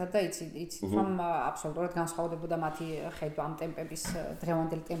იშვიათად და იცით რომ აბსოლუტურად განსხვავდებოდა მათი ხედვა ამ ტემპების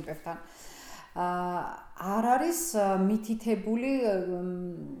დღევანდელ ტემპებთან. არ არის მითითებული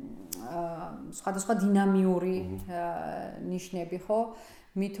სხვადასხვა დინამიური ნიშნები, ხო?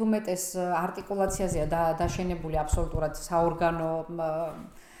 მით უმეტეს არტიკულაციაზეა დაშენებული აბსოლუტურად საორგანო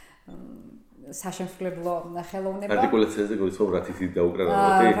საშემსრულებლო ხელოვნება. არტიკულაციაზე გულისხმობ რა თითით დაუკრა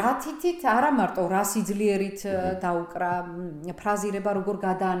ნოტი? რა თითით, არა მარტო რა სიძლიერით დაუკრა, ფრაზირება როგორ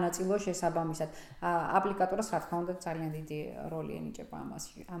გადაანაწილო შესაბამისად. აპლიკატორას რა თქმა უნდა ძალიან დიდი როლი ენიჭება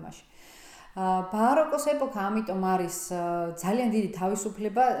ამაში. ბაროკოს ეპოქა ამიტომ არის ძალიან დიდი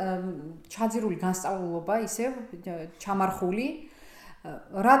თავისუფლება, ჩაძირული განსწავლულობა, ისევ ჩამარხული.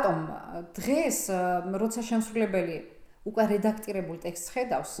 რატომ დღეს როცა შემსრულებელი უკვე რედაქტირებულ ტექსტს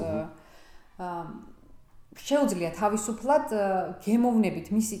ხედავს, შეუძლია თავისუფლად გემოვნებით,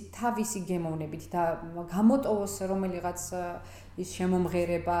 მისი თავისი გემოვნებით და გამოტოვოს რომელიღაც ის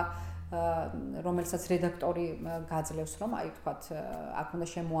შემომღერება, რომელსაც რედაქტორი გაძლევს, რომ აი თქვათ, აქ უნდა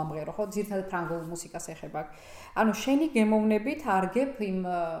შემოამღერო, ხო, ძირითადად ფრანგულ მუსიკას ეხება. ანუ შენი გემოვნებით არგებ იმ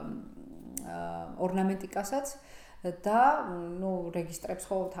ორნამენტიკასაც და რეგისტრებს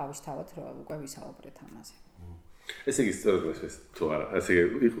ხო თავისთავად უკვე ვისაუბრეთ ამაზე. ესე იგი სწორედ ეს თუ არა, ესე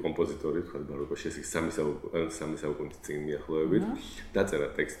იგი იყო კომპოზიტორი, თქვა ბაროკოში, ესე იგი სამი საუკუნის წინ მიახლოებით, დაწერა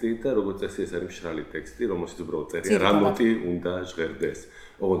ტექსტი და როგორც წესი ეს არის მშრალი ტექსტი, რომელშიც უბრალოდ წერია რა ნოტი უნდა ჟღერდეს.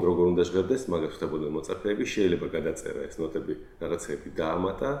 ოღონდ როგორ უნდა ჟღერდეს, მაგას ხვდებოდნენ მოწაფეები, შეიძლება გადაწერა ეს ნოტები რაღაცები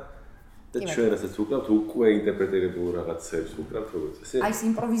დაამატა და ჩვენ რასაც უკრავთ, უკვე ინტერპრეტირებულ რაღაცებს უკრავთ, როგორც წესი. აი ეს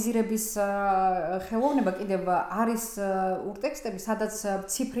იმპროვიზირების ხელოვნება კიდევ არის ურტექსტები, სადაც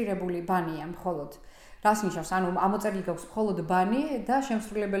ციფრირებული ბანია მხოლოდ. რას ნიშნავს? ანუ ამოწერილი გაქვს მხოლოდ ბანი და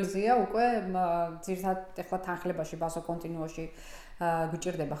შემსრულებელზეა უკვე ძირითადად ეხლა თანხლებაში ბასო კონტინუოში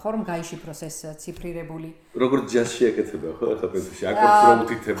გვიჭირდება ხო რომ გაიშიფროს ეს ციფრირებული. როგორც ჯაზში ეკეთება ხო? ახლა პრინციპში აკორდს რომ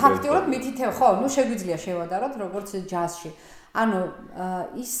უთითებდნენ. ფაქტიურად მითითებ ხო? შეგვიძლია შევადაროთ როგორც ჯაზში. ანუ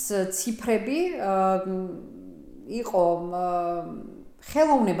ის ციფრები იყო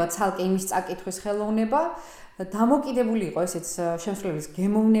ხელოვნება ცალკე იმის წაკითხვის ხელოვნება, დამოკიდებული იყო ესეც შემსრულებლის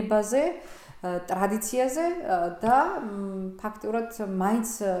გემოვნებაზე, ტრადიციაზე და ფაქტიურად მაინც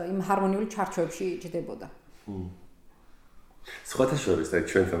იმ ჰარმონიული ჩარჩოებში იჯდებოდა. სხვათა შორის და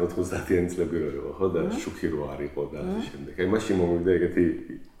ჩვენთან 90-იანი წლები რო იყო ხო და შუქი რო არ იყო და ასე შემდეგ. აი მაშინ მომივიდა ეგეთი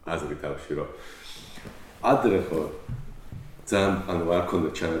აზრი თავში რომ ადრე ხო ძალიან ანუ არ ქონდა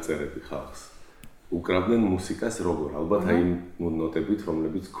ჩანაწერები ხალხს. უკრავდნენ მუსიკას როგორ? ალბათ აი ნოტებით,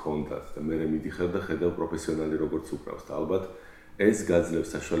 რომლებიც ქონდათ და მე მიდიხარ და ხედავ პროფესიონალი როგორც უკრავს და ალბათ ეს გაძლევს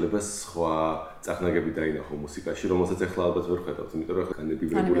საშუალებას სხვა წახნაგები დაინახო მუსიკაში, რომელსაც ახლა ალბათ ვერ ხედავთ, იმიტომ რომ ახლა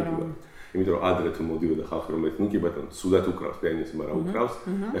განებივრებული ვარ. იმიტომ რომ ადრე თუ მოდიოდა ხალხი, რომელიც ნუ კი ბატონო, სულად უკრავს პიანინოს, მაგრამ უკრავს,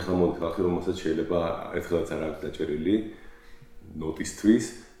 ახლა მოდი ხალხი, რომელსაც შეიძლება ერთხელაც არ აქვს დაჭერილი ნოტისთვის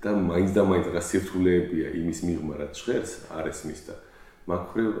და მაინც რა სირთულეებია იმის მიღმა, რაც ჟღერს, არ ესმის და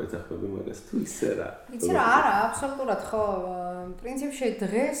მაგხრივ ეძახები მაგას თუ ისე რა. იცი რა, არა, აბსოლუტურად ხო. პრინციპში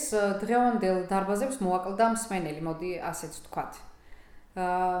დღეს დღევანდელ დარბაზებს მოაკლდა მსმენელი, მოდი ასეც ვთქვათ.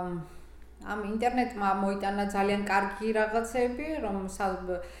 ამ ინტერნეტმა მოიტანა ძალიან კარგი რაღაცები, რომ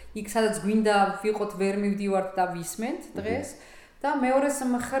იქ სადაც გვინდა ვიყოთ ვერ მივდივართ და ვისმენთ დღეს და მეორეს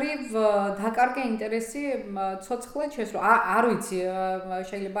მხრივ დაკარგე ინტერესი ცოცხლად შესრო. არ ვიცი,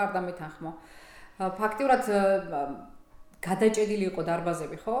 შეიძლება არ დამეთანხმო. ფაქტიურად გადაჭედილი იყო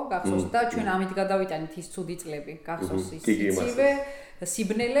დარბაზები, ხო? გახსოვს და ჩვენ ამით გადავიტანით ის ცუდი წლები. გახსოვს ის სიცივე,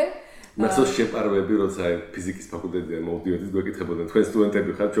 სიბნელე. მასო შეპარვები, როცა ფიზიკის ფაკულტეტიდან მოვდიოდით, გვეკითხებოდნენ, თქვენ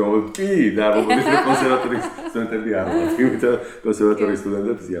სტუდენტები ხართ, ჩვენ კი, და მოგდით კონსერვატორიის სტუდენტები არ ვართ, იმიტომ კონსერვატორიის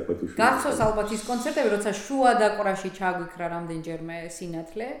სტუდენტებს იაპათუშვი. გახსოვს ალბათ ის კონცერტები, როცა შუა დაკვრაში ჩაგვიქრა რამდენჯერმე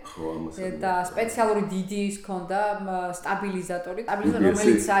სინათლე. ხო, ამას. და სპეციალური დიდი ის ქონდა სტაბილიზატორი,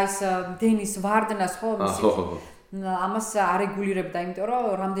 რომელიც ის დენის ვარდნას ხო, ამას არეგულირებდა, იმიტომ რომ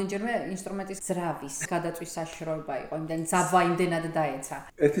რამდენჯერმე ინსტრუმენტის ძრავის გადაწვის საშიშროება იყო, იმდენ ზავა იმდენად დაეცა.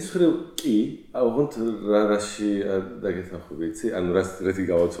 ერთის მხრივ კი, ოღონდ რაში დაგეთანხმები, იცი? ანუ რეთი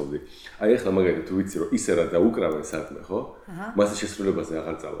გავაცნობდი. აი ახლა მაგალითად თუ ვიცი რომ ისე რა დაუკრავენ საქმე, ხო? მასე შესრულებაზე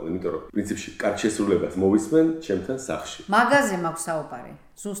აღარ წავალ, იმიტომ რომ პრინციპში კარგ შესრულებას მოვისმენ ჩემთან სახლში. მაგაზე მაქვს საუბარი,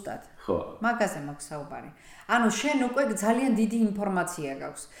 ზუსტად. ხო. მაგაზე მაქვს საუბარი. ანუ შენ უკვე ძალიან დიდი ინფორმაცია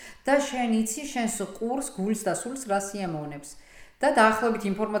გაქვს და შენ იცი შენს ყურს, გულს და სულს რა სიამოვნებს. და დაახლოებით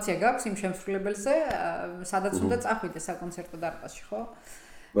ინფორმაცია გაქვს იმ შემსრულებელზე, სადაც უნდა წახვიდე საკონცერტო დარბაზში, ხო?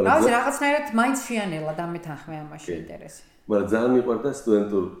 რავი, რაღაცნაირად მაინც შეანელა დამეთანხმე ამაში ინტერესი. მაგრამ ძალიან მიყვარდა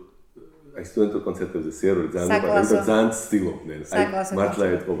სტუდენტურ კონცერტებზე სიარული, ძალიან მიყვარდა და ძალიან ცდილობდნენ. აი მართლა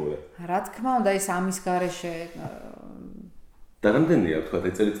ეთყობოდა. რა თქმა უნდა, ეს ამის გარეშე და რამდენია თქვა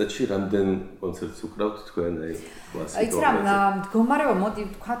აი წელიწადში რამდენ კონცერტს უკრავთ თქვენ აი კლასიკურ იცი რა მდგომარეობა მოდი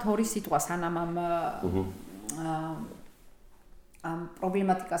ვთქვათ ორი სიტყვა სანამ ამ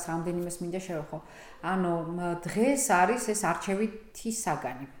პრობლემატიკას რამდენიმეს მინდა შევეხო. ანუ დღეს არის ეს არჩევითი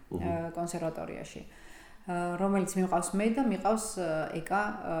საგანი კონსერვატორიაში, რომელიც მიყავს მე და მიყავს ეკა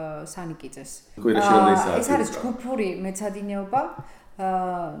სანიკიძეს. ეს არის ჯგუფური მეცადინეობა,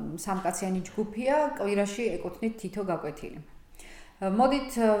 სამკაციანი ჯგუფია, კვირაში ეკუთვნით თითო გაკვეთილი.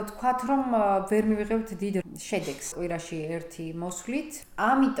 მოდით ვთქვათ, რომ ვერ მივიღებთ დიდ შედეგს კვირაში ერთი მოსვლით,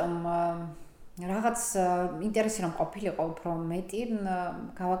 ამიტომ რაღაც ინტერესი რომ ყოფილიყო უფრო მეტი,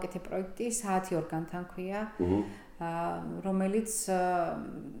 გავაკეთე პროექტი საათი ორგანთან ქვია, რომელიც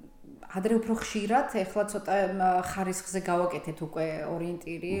ადრე უფრო ხშირად, ეხლა ცოტა ხარისხზე გავაკეთეთ უკვე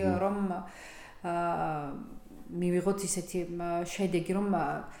ორიენტირი, რომ მივიღოთ ისეთი შედეგი, რომ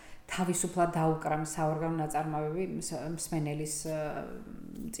თავისუფლად დაუკრამ საორგანო ნაწარმოებები მსმენელის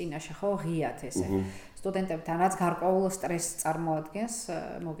წინაშე, ხო, ღიათ ესე. სტუდენტებთან რაც გარკვეულ სტრესს წარმოადგენს,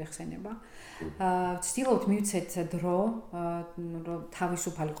 მოგეხსენება. ვცდილობთ მივცეთ დრო,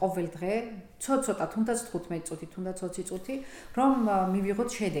 თავისუფალი ყოველ დღე, ცოტა, თუნდაც 15 წუთი, თუნდაც 20 წუთი, რომ მივიღოთ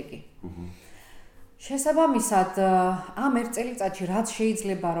შედეგი. შესაბამისად, ამ ერთ წელიწადში რაც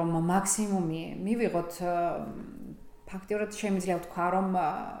შეიძლება რომ მაქსიმუმი მივიღოთ, ფაქტიურად შემიძლია ვთქვა, რომ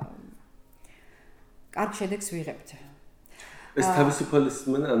კარგ შედეგს ვიღებთ. ეს თავისუფალის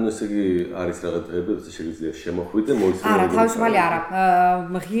ანუ ესე იგი არის რაღაც დღეები, როცა შეგვიძლია შემოხვიდე, მოიცადე. არა, თავისუფალი არა.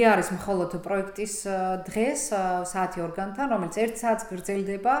 ღია არის მხოლოდ პროექტის დღეს, საათი ორგანთან, რომელიც 1 საათს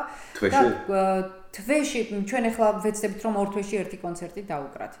გრძელდება და თვეში ჩვენ ახლა ვეცდებით რომ 2 თვეში ერთი კონცერტი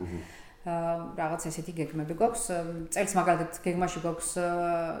დავუკრათ. რაღაც ესეთი გეგმები გვაქვს. წელს მაგალითად გეგმაში გვაქვს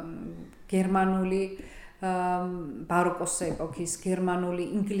გერმანული ბაროკოს ეპოქის, გერმანული,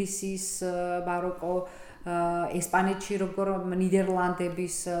 ინგლისის ბაროკო, ესპანეთში როგორ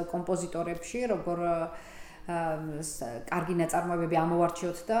ნიდერლანდების კომპოზიტორებში როგორ კარგი ნაწარმოებები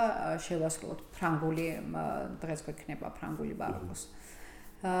ამოვარჩიოთ და შევასრულოთ ფრანგული, დღეს გვექნება ფრანგული ბაროკოს.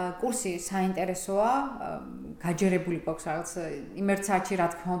 კურსი საინტერესოა, გაჯერებული გვაქვს რაღაც იმ ერთ საათში რა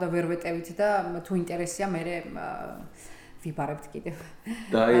თქმა უნდა ვერ ვეტევით და თუ ინტერესია მე ვიბარებთ კიდევ.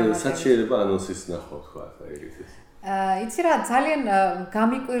 და აი სად შეიძლება ანონსის ნახო თქვა აი რითის. იცი რა, ძალიან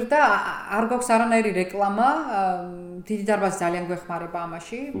გამიკვირდა, არ გვაქვს არანაირი რეკლამა, დიდი დარბაზი ძალიან გვეხმარება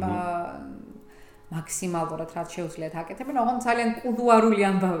ამაში, მაქსიმალურად რაც შეუძლიათ აკეთებენ, ოღონდ ძალიან კულუარული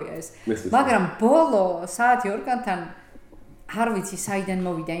ამბავია ეს. მაგრამ ბოლო საათი ორგანთან არ ვიცი, საიდან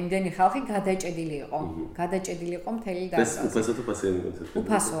მოვიდა იმდენი ხალხი, გადაჭედილი იყო. გადაჭედილი იყო მთელი დარბაზი. უფასო თუ პასიანი კონცერტი?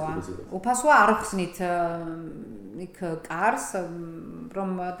 უფასოა, არ ხსნით იქ კარს, რომ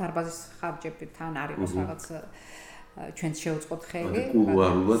დარბაზის ხარჯები თან არ იყოს რაღაც ჩვენც შევწყოთ ხელი.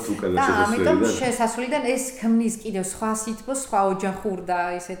 კულუარულად უკანა შესასვლელიდან. და ამიტომ შესასვლელიდან ეს ქმნის კიდევ სხვა სითბოს, სხვა ოჯახურ და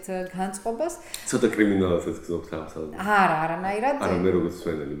ისეთ განწყობას. ცოტა კრიმინალსაც გზნობთ თავს. არა, არანაირად. არა, მე როგორც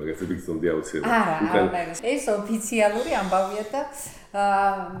სვენელი, მაგას ვიგზნობდი აუცილებლად. არა, არანაირად. ეს ოფიციალური ამბავია და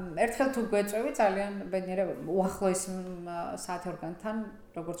ერთხელ თუ გვეწევი ძალიან ბედნიერად უახლოეს საორგანოთან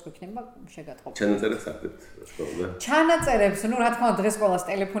როგორც გვექნება შეგატყობ. ჩანაწერებს ახდეთ სკოლაზე? ჩანაწერებს, რა თქმა უნდა დღეს ყოველას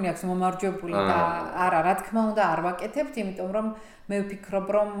ტელეფონი აქვს მომარჯვებული და არა, რა თქმა უნდა არ ვაკეთებთ, იმიტომ რომ მე ვფიქრობ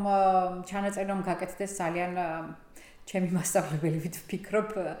რომ ჩანაწერი რომ გაკეთდეს ძალიან ჩემი მასწავლებელი ვფიქრობ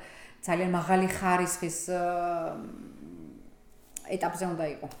ძალიან მაღალი ხარისხის ეტაპზე უნდა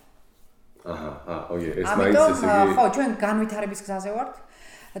იყოს. ეს მაინც ესე იგი. ხო, ჩვენ განვითარების გზაზე ვართ.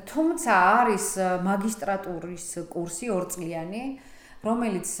 თუმცა არის მაგისტრატურის კურსი 2 წლიანი,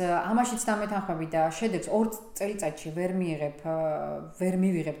 რომელიც ამაშიც დამეთანხმები და შედეგს 2 წელიწადში ვერ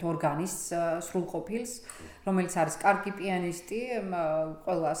მივიღებთ ორგანისტს სრულყოფილს, რომელიც არის კარგი პიანისტი,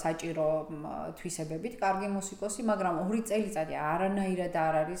 ყველა საჭირო თვისებებით, კარგი მუსიკოსი, მაგრამ 2 წელიწადი არანაირად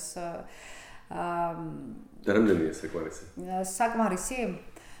არ არის და რამდენია საკმარისი? საკმარისი?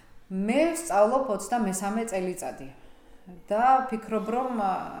 მე ვსწავლობ 23 წელიწადი და ვფიქრობ რომ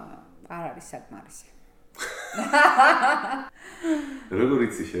არ არის საკმარისი. როგორ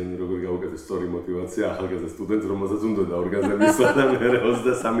იცი შენ როგორ გავუკეთე სწორი мотиваცია ახალგაზრდა სტუდენტს რომელსაც უნდა და ორგანზე მისვლა და მე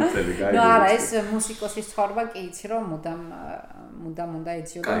 23 წელი გაიგე. ნუ არა ეს მუსიკოსის ცხოვრება კი იცი რომ მუდამ უნდა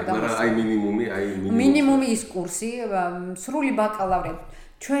ეძიო და აი მინიმუმი ის კურსი სრული ბაკალავრია.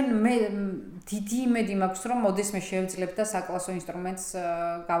 ჩვენ მე დიდი იმედი მაქვს რომ მოდესმე შევძლებთ და საკლასო ინსტრუმენტს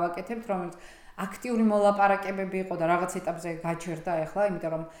გავაკეთებთ რომელიც აქტიური მოლაპარაკებები იყო და რაღაც ეტაპზე გაჩერდა ახლა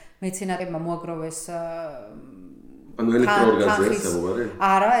იმიტომ რომ მეცენატებმა მოაგროვეს ანუ ელექტროორგანზეა საუბარი?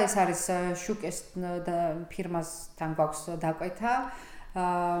 არა, ეს არის შუკეს ფირმასთან გვაქვს დაკვეთა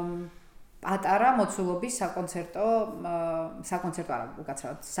პატარა მოცულობის საკონცერტო არა,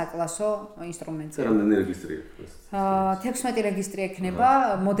 უკაცრავად საკლასო ინსტრუმენტზე. რამდენი რეგისტრია? 16 რეგისტრი ექნება,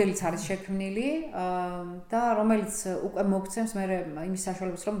 მოდელიც არის შექმნილი და რომელიც უკვე მოგცემს მე იმის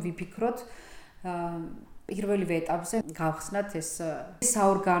საშუალებას რომ ვიფიქროთ პირველივე ეტაპზე გავხსნათ ეს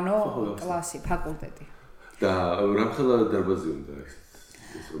საორგანო კლასი, ფაკულტეტი. და რამხელა დარბაზი უნდა ეს?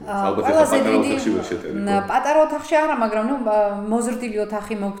 პატარა ოთახში არა, მაგრამ მოზრდილი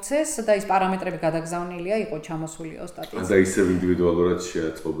ოთახი მოგცეს და ის პარამეტრები გადაგზავნილია, იყო ჩამოსული ოსტატიც. და ისევ ინდივიდუალურად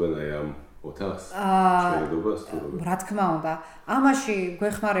შეაწყობენ აი ამ ოთახს? შეხედობას თუ როგორ? რა თქმა უნდა, ამაში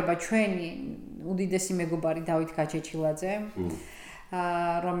გვეხმარება ჩვენი უდიდესი მეგობარი დავით გაჩეჩილაძე,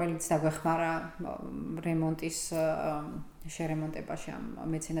 რომელიც დაგვეხმარა რემონტის შერემონტებაში ამ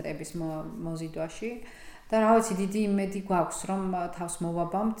მეცენატების მოზიდვაში. და რა ვიცი, დიდი იმედი გვაქვს, რომ თავს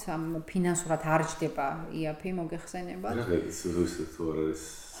მოვაბამთ, ფინანსურად არ ჯდება იაფი მოგეხსენება. რა ზუსტად თუ არ არის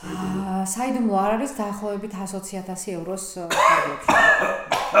საიდუმლო არ არის დაახლოებით 120,000 ევროს ფარგლებში.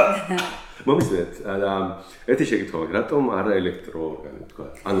 მომისმენთ, ერთი შეკითხვა მაქვს, რატომ არა ელექტროორგანი თქვა?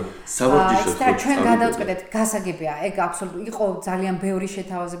 ანუ სავარჯიშო და ჩვენ გადავწყვეტეთ, გასაგებია, ეგ აბსოლუტურად იყო ძალიან ბევრი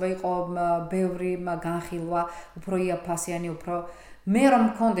შეთავაზება, იყო ბევრი განხილვა, უფრო იაფასიანი, უფრო მე რომ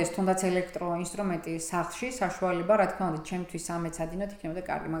მქონდეს თუნდაც ელექტროინსტრუმენტი სახლში საშუალება, რა თქმა უნდა, ჩემთვის ამეცადინოთ იქნებოდა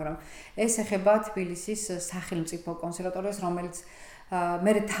კარგი, მაგრამ ეს ეხება თბილისის სახელმწიფო კონსერვატორიას, რომელიც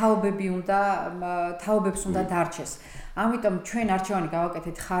მე თაობებს უნდა დარჩეს. ამიტომ ჩვენ არჩევანი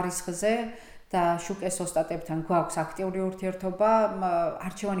გავაკეთეთ ხარისხზე და შუკეს ოსტატებთან გვაქვს აქტიური ურთიერთობა,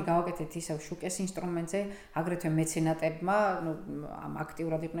 არჩევანი გავაკეთეთ ისევ შუკეს ინსტრუმენტზე, აგრეთვე მეცენატებმა, ამ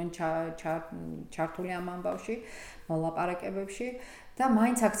აქტიურად იყვნენ ჩართული ამ ამბავში, მოლაპარაკებებში და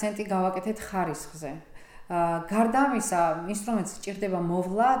მაინც აქცენტი გავაკეთეთ ხარისხზე. გარდა ამისა, ინსტრუმენტს სჭირდება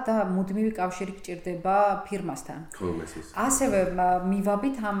მოვლა და მუდმივი კავშირი გჭირდება ფირმასთან. ასევე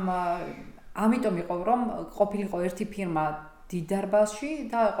მივაბით ამიტომ იყო რომ ყოფილიყო ერთი ფირმა დიდ დარბაზში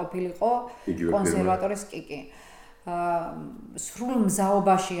და ყოფილიყო კონსერვატორის კიკი. სრულ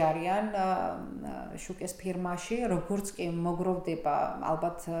მზაობაში არიან შუკეს ფირმაში, როგორც კი მოგროვდება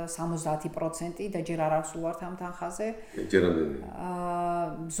ალბათ 70% და ჯერ არ აღსულვართ ამ თანხაზე. ჯერ რამდენი?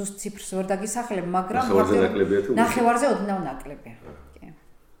 ზუსტ ციფრს ვერ დაგისახელებ, მაგრამ ნახევარზე ოდნავ ნაკლებია.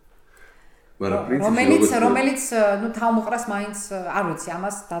 მაგრამ პრინციპში რომელიც თავმოყრას მაინც არ ვიცი,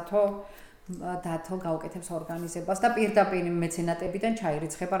 ამას დათო გაუკეთებს ორგანიზებას და პირდაპირ მეცენატებიდან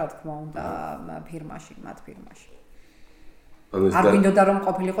ჩაირიცხება, რა თქმა უნდა, მათ ფირმაში. არ გვინდოდა რომ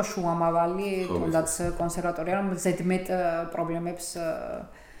ყოფილიყო შუამავალი, თუნდაც კონსერვატორია, რომ ზედმეტ პრობლემებს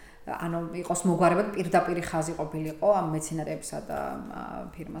ანუ იყოს მოგვარებად პირდაპირი ხაზი ყოფილიყო ამ მეცენატებსა და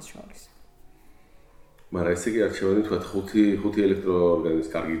ფირმას შორის. მაგრამ ესე იგი არჩევანი თქვა 5 ელექტროორგანიზმის,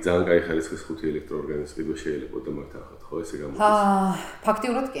 კარგი, ძალიან კაი ხარისხის 5 ელექტროორგანიზმის ყიდვა შეიძლება და მაგთან ხო ესე გამოდის?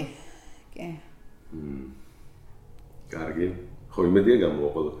 ფაქტიურად კი. კი. კარგი. ხო, იმედია გამოვა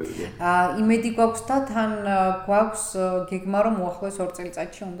ყველაფერი. იმედი გვაქვს და თან გვაქვს გეგმა რომ უახლოეს 2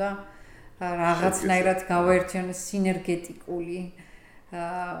 წელიწადში უნდა რაღაცნაირად გავაერთიანოს სინერგეტიკული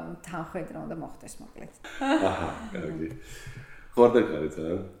თანხმობა უნდა მოხდეს მოკლედ. აჰა, კარგი. ხوارდაკარი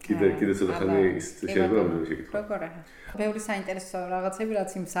ძალიან. კიდე ცოტა ხანი ის შეიძლება რომ შეკითხო. როგორ არა. ბევრი საინტერესო რაღაცები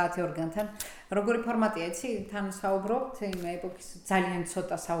რაც იმ საათი ორგანთან. როგორი ფორმატია იცი? თან საუბრობთ იმ ეპოქის ძალიან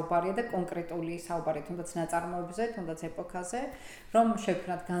ცოტა საუბარია და კონკრეტული საუბარია თუნდაც ნაწარმოებებზე, თუნდაც ეპოქაზე, რომ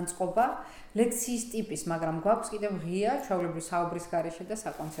შევქმნათ განწყობა ლექციის ტიპის, მაგრამ გვაქვს კიდევ ღია ჩვეულებრივი საუბრის გარეშე და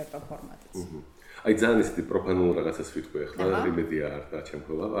საკონცერტო ფორმატიც. აი ძალიან ისეთი პროფანულ რაღაცას ვიტყვი ახლა, იმედია არ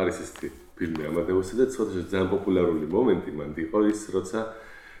დაჩემქოლა. არის ისეთი ფილმი ამადეუსი და ცოტა ძალიან პოპულარული მომენტი მანდ იყო ის, როცა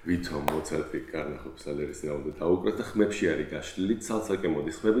ვითომ მოცარტი კარნახობს სალერის რაუნდად დაუკრას და ხმებში არის გაშლილი, ცალ-ცალკე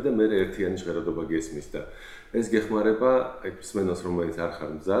მოდის ხმები და მე ერთიანი ჟღერადობა გესმის და ეს გეხმარება აი მსმენელს რომელიც არ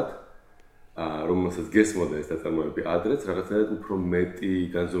ხარ მზად, რომელსაც გესმოდა ეს ნაწარმოები ადრეც, რაღაცნაირად უფრო მეტი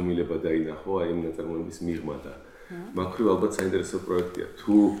განზომილება დაინახო აი იმ ნაწარმოების მიღმა და მაგრივ ალბათ საინტერესო პროექტია.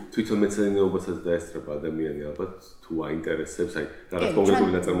 თუ თვითონ მეცნიერებასაც დაესწრება ადამიანი ალბათ თუ აინტერესებს, აი რაღაც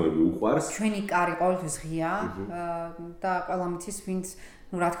კონკრეტული ნაწარმოები უყვარს. ჩვენი კარი ყოველთვის ღია და ყველა მიცის ვინც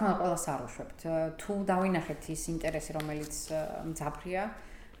ну, რა თქმა უნდა, ყველას არ უშვებთ. თუ დავინახეთ ის ინტერესი, რომელიც მძაფრია,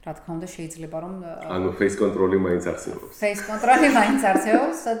 რა თქმა უნდა, შეიძლება რომ ანუ face control-ი მაინც არსებობს. face control-ი მაინც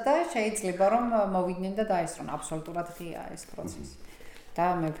არსებობს და შეიძლება რომ მოვიდნენ და დაესწრონ აბსოლუტურად ღია ეს პროცესი.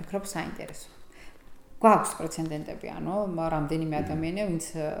 და მე ვფიქრობ საინტერესო. გვაქვს პრეცედენტები, ანუ რამდენიმე ადამიანი, ვინც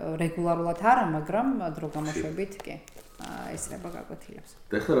რეგულარულად არა, მაგრამ დრო გამოშვებით კი ესწრება გაკვეთილებს.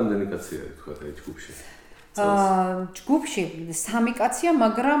 და ახლა რამდენი კაცი არის თქვა აი ჯგუფში? ჯგუფში 3 კაცია,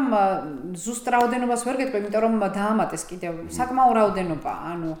 მაგრამ ზუსტ რაოდენობას ვერ გეტყვი, იმიტომ რომ დაამატეს კიდევ საკმაო რაოდენობა,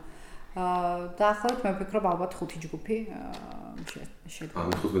 ანუ დაახლოებით მე ვფიქრობ ალბათ 5 ჯგუფი შედგება.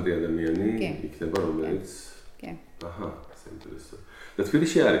 ანუ 15 ადამიანი იქნება, რომელიც კი. აჰა, საინტერესო. და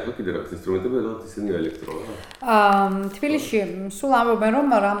თბილისში არის ხო კიდე რაღაც ინსტრუმენტები, რაღაც ისინი ელექტროა? თბილისში სულ ამბობენ რომ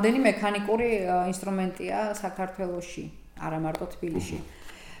რამდენი მექანიკური ინსტრუმენტია საქართველოში, არა მარტო თბილისში.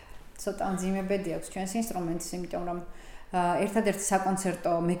 ცოტა მძიმებედი აქვს ჩვენს ინსტრუმენტს, იმიტომ რომ ერთადერთი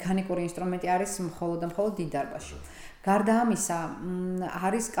საკონცერტო მექანიკური ინსტრუმენტი არის მხოლოდ დიდ დარბაზში. გარდა ამისა,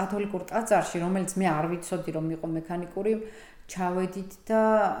 არის კათოლიკურ ტაძარში, რომელიც მე არ ვიცოდი რომ იყო მექანიკური, ჩავედით და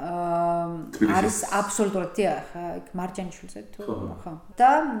არის აბსოლუტურად მარჯანიშვილზე თუ ხო.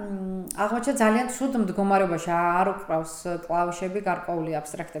 და აღმოჩნდა ძალიან ცუდ მდგომარეობაში, არ უყრავს კლავიშები, გარკვეული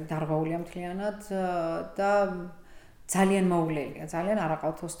აბსტრაქტები დარღვეულია მთლიანად და ძალიან მოვლელია, ძალიან არ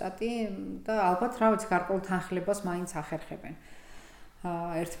აყავთ ოსტატი და ალბათ რა ვიცი, გარკვეულ თანხლებას მაინც ახერხებენ.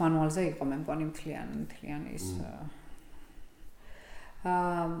 ერთ მანუალზე იყო მე მგონი მთლიანი ის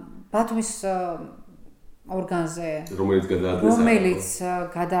ბათუმის ორგანზე, რომელიც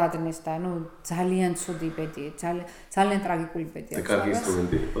გადაადნეს და ნუ ძალიან ცუდი ბედი, ძალიან ტრაგიკული ბედი აქვს. კარგი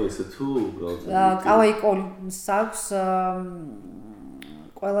ინსტრუმენტი იყო ისე თუ უბრალოდ კავაიკოს აქვს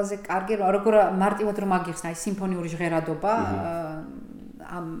ყველაზე კარგი, როგორ მარტივად რომ აგიხსნა აი სიმფონიური ჟღერადობა,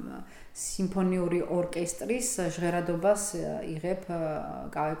 ამ სიმფონიური ორკესტრის ჟღერადობას იღებ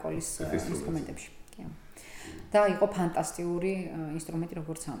კავაიკოლის ინსტრუმენტებში. და იყო ფანტასტიკური ინსტრუმენტი,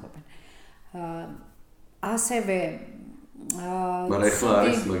 როგორც ამბობენ. ასევე მაგრამ ახლა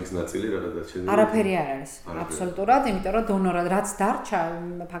არის მაგის ნაწილი რაღაც დაჩენილი? არაფერი არ არის, აბსოლუტურად, იმიტომ რომ დონორად რაც დარჩა,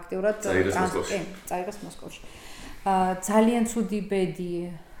 ფაქტიურად წაიღეს მოსკოვში. ძალიან ცუდი ბედი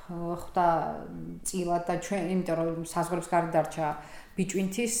ხვდა წილად და ჩვენ, იმიტომ რომ საზღვრებს გარეთ დარჩა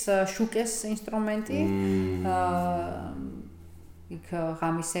ბიჭვინთის შუკეს ინსტრუმენტი. იქ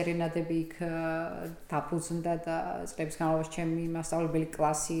ღამის სერენადები იქ დაფუძნდა და წლების განმავლობაში ჩემი მასწავლებელი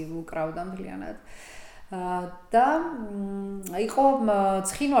კლასი უკრავდა მთლიანად. და იყო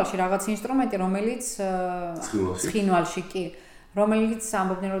ცხინვალში რაღაც ინსტრუმენტი, რომელიც ცხინვალში კი, რომელიც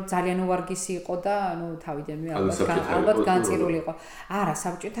ამბობდნენ რომ ძალიან უვარგისი იყო და ნუ თავიდანვე ალბათ განწირული იყო. არა,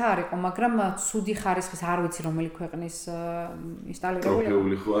 საბჭოთა არ იყო, მაგრამ ცუდი ხარისხის, არ ვიცი რომელი ქვეყნის ინსტალირებული.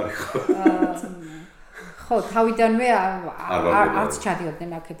 პროფესიული ხო არ იყო. ხო, თავიდანვე არც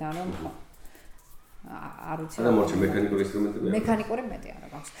ჩადიოდნენ აქედან რომ ხო. არ ვიცი. და მოჩა მექანიკური ინსტრუმენტები? მექანიკური მეტი არა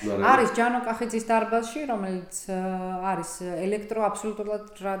გვაქვს. არის ჯანო კახიძის დარბაზში, რომელიც არის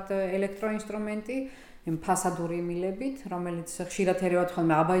აბსოლუტურად ელექტრო ინსტრუმენტი, იმ ფასადური მილებით, რომელიც ხშირად ერევათ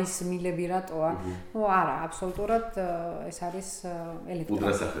ხოლმე აბა ის მილები რატოა? ნუ არა, აბსოლუტურად ეს არის ელექტრო.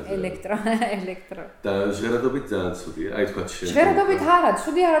 და ჟღერადობით ძალიან ცუდია. აი თქვა ჟღერადობით არა,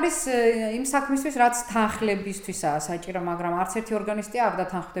 ცუდი არ არის იმ საქმისთვის, რაც თანხლებისთვისაა საჭირო, მაგრამ არც ერთი ორგანისტი არ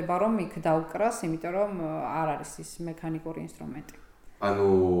დათანხმდება, რომ იქ დაუკრას, იმიტომ რომ არ არის ის მექანიკური ინსტრუმენტი. ანუ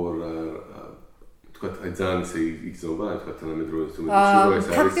აი ძალიან ისე იგზნობა, აი თქვა თანამედროვე ინსტრუმენტი ეს არის.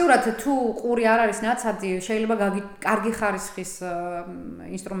 ფაქტიურად თუ ყური არ არის ნაცადი, შეიძლება კარგი ხარისხის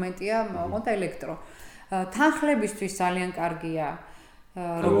ინსტრუმენტია, მოყოთ ელექტრო. თანხლებისთვის ძალიან კარგია.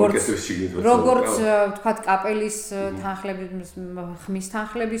 როგორც თქვა კაპელის თანხლების, ხმის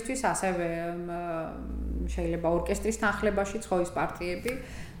თანხლებისთვის, ასევე შეიძლება ორკესტრის თანხლებაშიც ხო ის პარტიები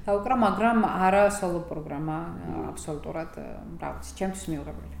დაუკრა, მაგრამ არა სოლო პროგრამა, აბსოლუტურად, რა ვიცი, ჩემთვის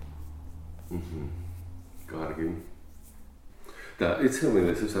მიუღებელი. კარგი. და იცნობენ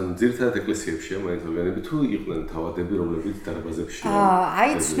ეს ან ძირითადად ეკლესიებშია მაინც ორგანები თუ იყვნენ თავადები, რომლებიც დარბაზებში? აი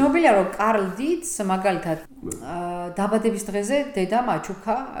ცნობილია რომ კარლ დიდს მაგალითად დაბადების დღეზე დედამ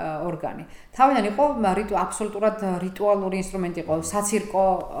აჩუქა ორგანი. თავიდან იყო აბსოლუტურად რიტუალური ინსტრუმენტი იყო, საცირკო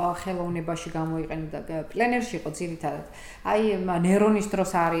ხელოვნებაში გამოიყენებდა, პლენერში იყო ძირითადად. აი ნერონის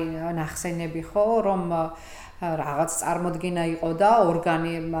დროს არის ნახსენები ხო, რომ რაღაც წარმოდგენა იყო და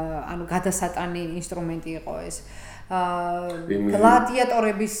ორგანი, ანუ გადასატანი ინსტრუმენტი იყო ეს.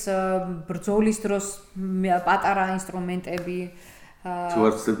 გლადიატორების ბრძოლის დროს პატარა ინსტრუმენტები. თუ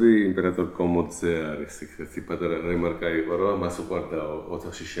არ ვცდები, იმპერატორ კომოდზე არის ერთი პატარა რემარკა იყო, რომ მას უყვარდა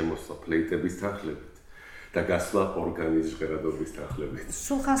ოთახში შემოსვლა ფლეიტების თანხლებით და გასვლა ორგანის ჟღერადობის თანხლებით.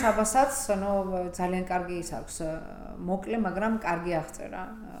 სულხან საბასაც, ძალიან კარგი ის აქვს, მოკლე, მაგრამ კარგი აღწერა.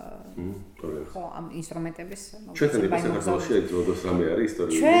 ხო, ამ ინსტრუმენტების ჩვენთან იყო საქართველოში აი ძველ რამე არის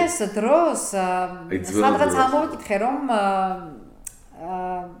ისტორიული. ჩვენს დროს სადღაც ამოვიკითხე რომ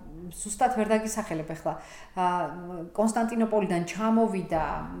ზუსტად ვერ დაგისახელებ ახლა. კონსტანტინოპოლიდან ჩამოვიდა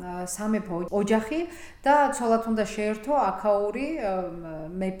სამეფო ოჯახი და ცოლად უნდა შეერთო აქაური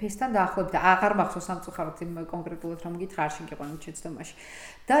მეფესთან დაახლოებით. აღარ მახსოვს სამწუხაროდ იმ კონკრეტულად რომ გითხრა არ შეგიყვანოთ შეცდომაში.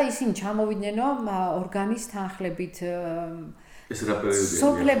 და ისინი ჩამოვიდნენ ორგანის თანხლებით ეს რა პერიოდია?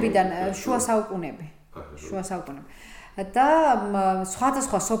 სოფლებიდან შუა საუკუნეები. და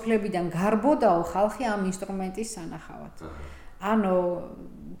სხვადასხვა სოფლებიდან გარბოდაო ხალხი ამ ინსტრუმენტის სანახავად. ანუ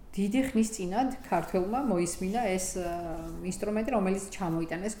დიდი ხნის წინათ ქართველმა მოისმინა ეს ინსტრუმენტი, რომელიც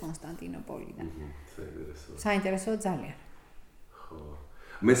ჩამოიტანეს კონსტანტინოპოლიდან. საინტერესო ძალიან. ხო.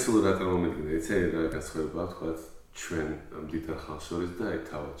 მე სულ რა წარმომიდგინე, იცი რა გასხვება თქვა ჩვენ დიდ ხალხს შორის და აი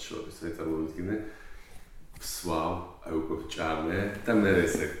თავად შორის. აი წარმომიდგინე სვავ, აი უკვე ჭამე და მე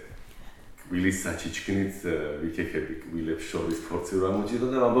ესე კვილის საჩიჩქნით ვიქექები კვილებს შორის ფორცივ ამოჭიდო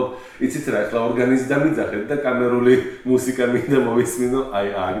და ამბობ, იცით რა, ახლა ორგანიზი დამიძახეთ და კამერული მუსიკა მინდა მოვისმინო, აი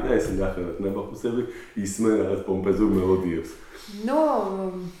აქ და ეს ნახევარად ნებახუსები ისმენ რაღაც პომპეზურ მელოდიებს.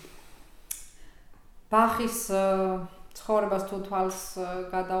 ბახის ცხოვრებას თუ თვალს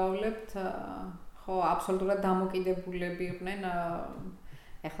გადავავლებთ, ხო, აბსოლუტურად დამოკიდებულები იყვნენ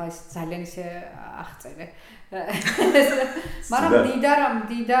ეხლა ის ძალიან ისე აღწერე. მაგრამ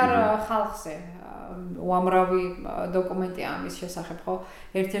დიდარ ხალხზე უამრავი დოკუმენტია ამის შესახებ, ხო?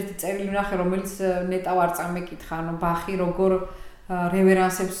 ერთ-ერთი წერილი ვნახე, რომელიც ნეტავ არ წამეკითხა, ანუ ბახი როგორ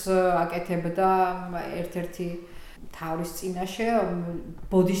რევერანსებს აკეთებდა ერთ-ერთი თავის წინაშე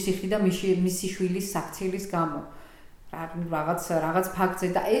ბოდიშსიხი და მისი შვილის საქციელის გამო. რაღაც ფაქტზე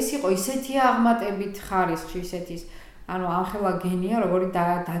და ეს იყო ისეთი აღმატებით ხარისხში ისეთის ანუ ახლა გენია როგორი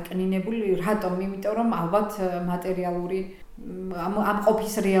დაკნინებული რატომ? იმიტომ რომ ალბათ მატერიალური ამ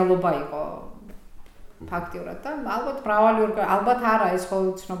ყოფის რეალობა იყო ფაქტიურად და ალბათ მრავალი ალბათ არა ეს ხო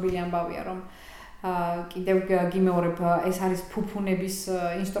ცნობილი ამბავია რომ კიდევ გიმეორებ ეს არის ფუფუნების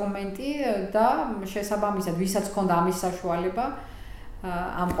ინსტრუმენტი და შესაბამისად ვისაც ჰქონდა ამის საშუალება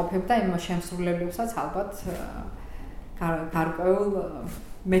ამყოფებდა იმ შემსრულებლებსაც ალბათ გარკვეულ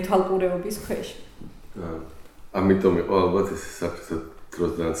მეთვალყურეობის ქვეშ. ამიტომ იყო ალბათ ეს საფრთხე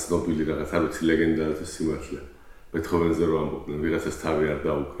დროს ძალიან ცნობილი რაღაც არ ვიცი ლეგენდარი თუ სიმართლე. ბეთჰოვენზე რო ამბობდნენ, ვიღაცას თავი არ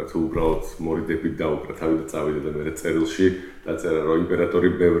დაუკრა, თუ უბრალოდ მორიდებით დაუკრა თავი და წავიდა და მე წერილში დაწერა რომ იმპერატორი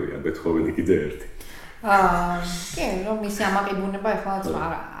ბევრია, ბეთჰოვენი კიდე ერთი. კი, რომ მისი ამაყიბუნება ეხლაც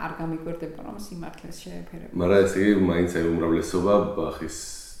არ გამიკვირდება რომ სიმართლეს შეეფერება. მაგრამ ეს იგი მაინც აი უმრავლესობა ბახის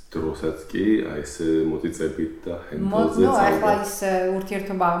დროსაც კი აი ეს მოტიწებით და ჰენდელზე წავიდა. ახლა ის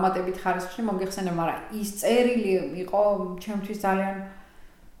ურთიერთობა აღმატებით ხარისხში მოგეხსენებ, მაგრამ ის წერილი იყო ჩემთვის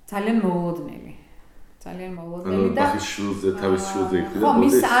ძალიან მოულოდნელი. ძალიან მოულოდნელი და ბახის შვილზე თავის შვილზე იქნება. ხო,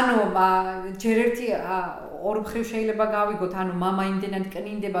 მის ანუ ჯერ ერთი ორ მხრივ შეიძლება გავიგოთ, ანუ მამა იმდენად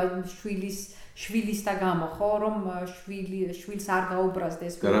კნინდება შვილის შვილის და გამო ხო რომ შვილს არ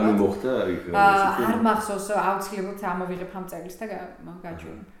გაუბრაზდეს და რამე მოხდა იქ არ მახსოვს აუცილებლად ამოვიღებ ამ წერილს და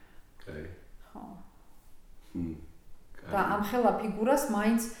გაჩვენ. კაი. ხო. და ამ ხელა ფიგურას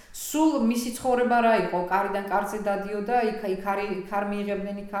მაინც სულ მისი ცხოვრება რა იყო, კარიდან კარზე დადიოდა, იქ არ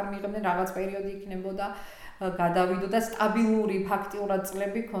მიიღებდნენ, რაღაც პერიოდი იქნებოდა, გადავიდოდა სტაბილური ფაქტიურად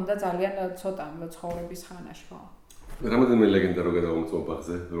წლები ქონდა ძალიან ცოტა ცხოვრების ხანაში, ხო. რამოდენმე ლეგენდა რო გადავამოწმო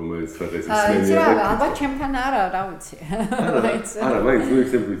ბაღზე, რომელიც რაღაც ისმენია და ალბათ ჩემთან არა, რა ვიცი. არა, მაინც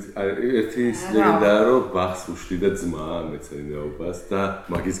ერთი ლეგენდაა რომ ბაღს უშლიდა ძმა მეცნიერობას და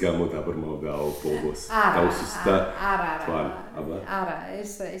მაგის გამო დაბრმავდა ბოლოს. დაუსუსტდა. არა,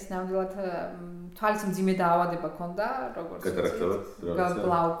 ეს ნამდვილად თვალის მძიმე დაავადება ქონდა, როგორც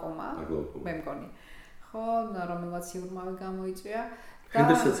გლაუკომა, მე მგონი. ხო, რომელსაც იურმავი გამოიწვია.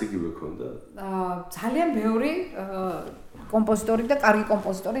 ჰენდერსაც იგივე ქონდა? ძალიან ბევრი კომპოზიტორი და კარგი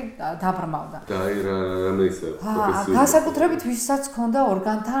კომპოზიტორი დაბრმავდა. და აი რამე ისე პროფესიული. განსაკუთრებით ვისაც ქონდა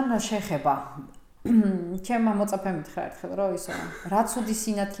ორგანთან შეხება. ჩემმა მოწაფემ მითხრა ერთხელ რომ ისო რა ცუდი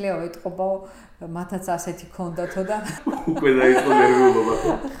სინათლეო ეტყობო მათაც ასეთი ქონდათო და უკვე დაიწყო ნერვიულობა.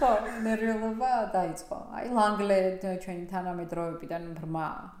 ხო, ნერვიულობა დაიწყო. აი ლანგლე ჩვენი თანამედროვეებიდან ბრმა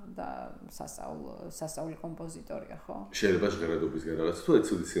და სასწაული კომპოზიტორია, ხო? შეიძლება ჟღერადობისგან რაღაც თუ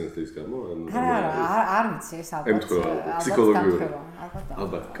ცუდი სინათლის გამო? არ ვიცი ეს ალბათ ფსიქოლოგიური.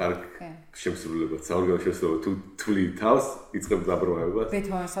 ალბათ კარგ შემსრულებელს, საორგანო შემსრულებელს თუ თვლი თავს იწყებ დაბრმავებას.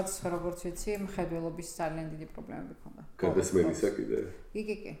 ბეთჰოვენსაც როგორც ვიცი, მხედველობის ძალიან დიდი პრობლემები ჰქონდა. გადასმენისა კიდე?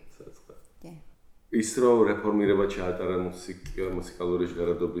 კი. საწყა. კი. ის რომ რეფორმირება ჩაატარა მუსიკალური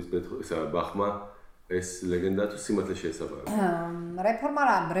ჟღერადობის ბახმა ეს ლეგენდა თუ სიმართლე შეესაბამება?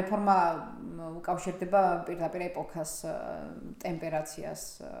 რეფორმა უკავშირდება პირდაპირ ეპოქას, ტემპერაციას,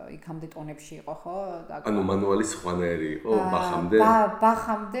 იქამდე ტონებში იყო, ხო? ანუ მანუალი სხვანაირი იყო ბახამდე?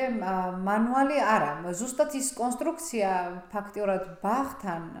 ბახამდე მანუალი არა, ზუსტად ის კონსტრუქცია ფაქტიურად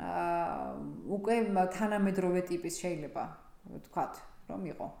ბახთან უკვე თანამედროვე ტიპის შეიძლება ვთქვათ. რომ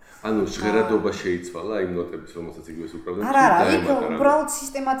იყო. ანუ ჟღერადობა შეიცვალა იმ ნოტების, რომელსაც იგივეს უკრავდნენ. არა, იქ უბრალოდ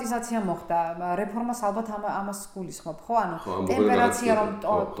სისტემატიზაცია მოხდა. რეფორმას ალბათ ამას გულისხმობ, ხო? ანუ ტემპერაცია რომ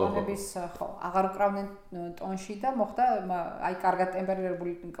ტონების, ხო, აღარ უკრავდნენ ტონში და მოხდა აი კარგად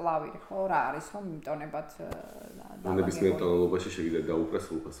ტემპერირებული კლავირი, ხო? რა არის რომ იმტონებად ტონების მეტონობაში შეგიძლია დაუკრას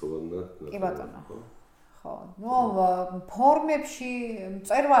სრულფასოვანად. კი ბატონო. ხო, ფორმებში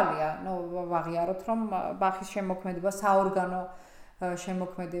მწერვალია, ვაღიაროთ რომ ბახის შემოქმედება საორგანო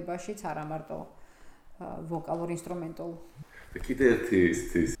შემოქმედებაშიც არა მარტო ვოკალურ ინსტრუმენტულ. და კიდე ერთი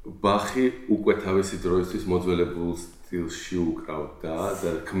ის ბახი უკვე თავისი დროისთვის მოძველებულ სტილში უკრავდა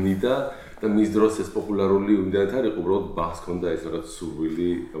და ქმნიდა და მის დროს ეს პოპულარული უნდათ არ იყო, უბრალოდ ბახს ჰქონდა ეს რაღაც სურვილი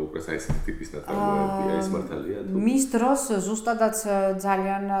და უკრას აი ესეთი ტიპის ნაწარმოები, ეს მართალია თუ? მის დროს ზუსტადაც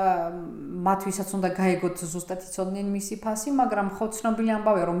ძალიან მათ ვისაც უნდა გაეგოთ ზუსტად იცოდნენ მისი ფასი, მაგრამ ხო ცნობილი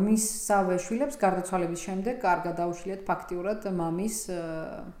ამბავია რომ მისსავე შვილებს გარდაცვალების შემდეგ არ გადაუშლიათ ფაქტიურად მამის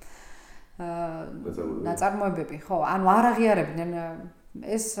ნაწარმოებები, ხო, ანუ არ აღიარებდნენ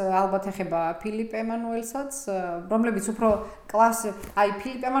ეს ალბათ ეხება ფილიპ ემანუელსაც, რომლებიც უფრო აი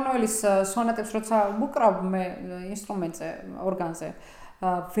ფილიპ ემანუელის სონატებს როცა უკრავ მე ინსტრუმენტზე, ორგანზე,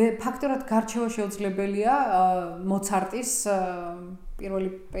 ფაქტურად გარჩევა შეუძლებელია მოცარტის პირველი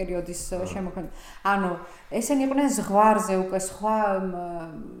პერიოდის შემოქმედება. ანუ ესენი იყვნენ ზღვარზე უკვე სხვა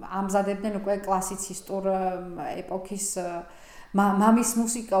ამზადებდნენ უკვე კლასიცისტურ ეპოქის მამის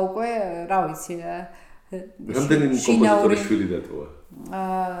მუსიკა უკვე, რა ვიცი, რამდენი კომპოზიტორი შვილი დატოვა?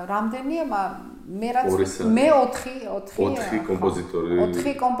 რამდენი მე 4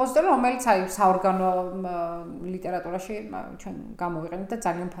 კომპოზიტორი, რომელიც აი საორგანო ლიტერატურაში ჩვენ გამოვიყენეთ და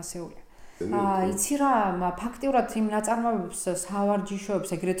ძალიან ფასეულია. იცი რა, ფაქტიურად იმ ნაწარმოებებს, სავარჯიშოებს,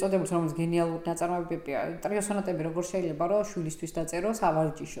 ეგრეთ წოდებულს, რომელიც გენიალური ნაწარმოებებია, ტრიო სონატები როგორ შეიძლება რომ შვილისთვის დაწერო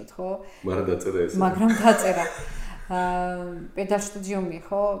სავარჯიშოდ, ხო? მაგრამ დაწერა. პედალშტუდიუმი,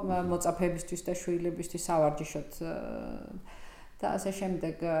 ხო, მოწაფეებისთვის და შვილებისთვის სავარჯიშოდ და ასე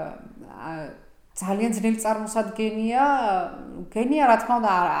შემდეგ. ძალიან ძნელი წარმოსადგენია, გენია რა თქმა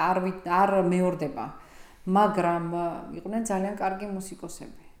უნდა არ მეორდება, მაგრამ იყვნენ ძალიან კარგი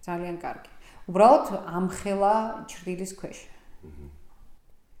მუსიკოსები, ძალიან კარგი. უბრალოდ ამხელა ჩრდილის ქვეშ.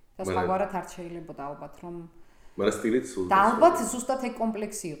 და სხვაგვარად არ შეიძლებოდა ალბათ რომ მაგრამ სტილით სულ და ალბათ ზუსტად ეგ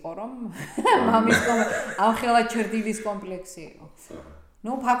კომპლექსი იყო რომ მამის ამხელა ჩრდილის კომპლექსი იყო.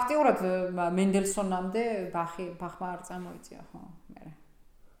 ნუ ფაქტიურად მენდელსონამდე ბახმა არ წამოიწია, ხო, მე.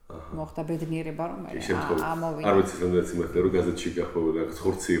 მოხდა ბედნიერება რომ მე ამოვიდა. არ ვიცი რამდენად სიმართლე რომ გაზეთში გახმოვდა, რაღაც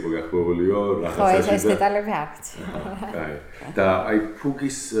ხორცი იყო გახმოვლიო, რაღაცა. ხო, ეს დეტალები არ ვიცი. კაი. და აი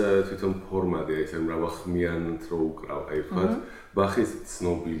ფუგის თვითონ ფორმატი, აი ეს მრავალხმიანად რო უკრავ, აი ვთქვათ, ბახის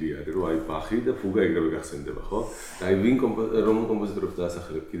ცნობილი არის, რომ აი ბახი და ფუგა ეგრევე გახსენდება, ხო? და აი ვინ რომელ კომპოზიტორებს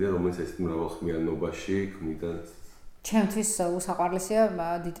დაასახელებ კიდე, რომელიც ესეთ მრავალხმიანობაში ქმნიდა? ჩემთვის უსაყვარლესია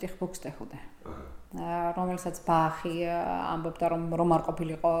დიტრიხ ბუქსტეხუდე. რომელსაც ბახი ამბობდა რომ არ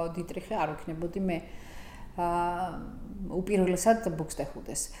ყოფილიყო დიტრიხი, არ ვიქნებოდი მე უპირველესად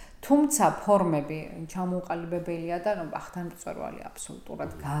ბუქსტეხუდეს. თუმცა ფორმები ჩამოუყალიბებელია და ბახთან მწვერვალი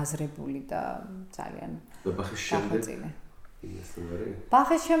აბსოლუტურად გააზრებული და ძალიან ბახის შემდეგ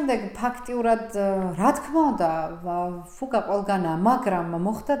ბახის შემდეგ ფაქტიურად რა თქმა უნდა ფუგა ყველგანა, მაგრამ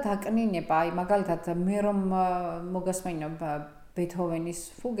მოხდა დაკნინება, აი მაგალითად მე რომ მოგასმენია ბეთჰოვენის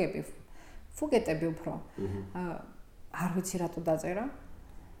ფუგეტები უფრო არ ვიცი რატო დაწერა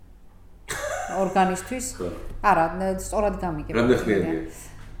ორგანისტვის არა სწორად გამიგებ რამდენხმიანი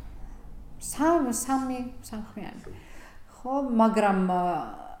სამხმიანი ხო მაგრამ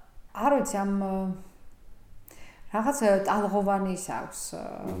არ ვიცი ამ რაღაც ტალღოვანი აქვს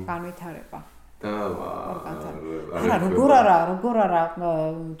განვითარება და არა როგორ არა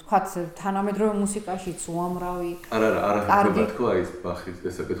თქვათ თანამედროვე მუსიკაშიც უამრავი არა თქვა ის ბახის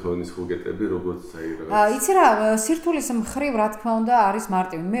ესა ბეთჰოვენის ფუგეტები როგორც აი რაღაც იცი რა სირთულის მხრივ რა თქმა უნდა არის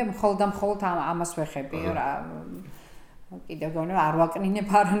მარტივი მე მხოლოდ ამას ვეხები რა კიდევ გონე არ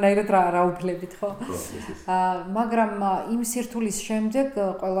ვაკნინებ არანაირად რა უფლებით ხო მაგრამ იმ სირთულის შემდეგ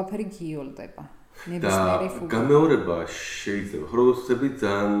ყველაფერი გიოლდება ნებისმიერი ფუგა. გამეორება შეიძლება. როგორც ვთქვი,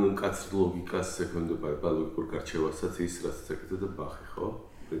 ძალიან მკაცრ ლოგიკას ექვემდებარება, ლოგიკურ გარჩევასაც ის, რასაც აკეთებდა ბახი, ხო?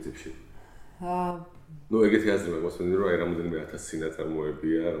 პრინციპში. ნუ ეგეთი აზრი მაქვს, რომ აი რამოდენიმე 1000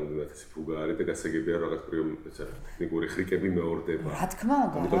 ნაწარმოებია, რამოდენიმე 1000 ფუგა არის და გასაგებია რომ რაღაც ტექნიკური ხრიკები მეორდება. რა თქმა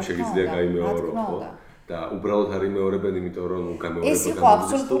უნდა. ამიტომ შეიძლება გაიმეორო, ხო? და უბრალოდ არ იმეორებენ, იმიტომ რომ გამეორება ეს იყო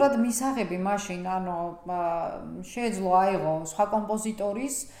აბსოლუტურად მისაღები მაშინ, ანუ შეეძლო აიღო სხვა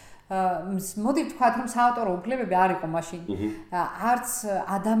კომპოზიტორის მოდი ვთქვათ რომ საავტორო უფლებები არ იყო მაშინ არც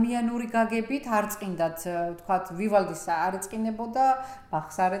ადამიანური გაგებით არ წინდათ ვთქვათ ვივალდის არ ეწყინებოდა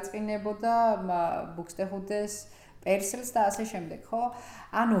ბახს არ ეწყინებოდა ბუქსტეხუდეს პერსელს და ასე შემდეგ ხო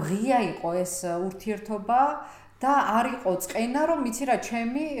ანუ ღია იყო ეს ურთიერთობა და არ იყო წენა რომ მიცი რა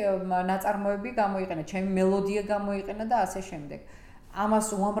ჩემი ნაწარმოები გამოიყენა ჩემი მელოდია გამოიყენა და ასე შემდეგ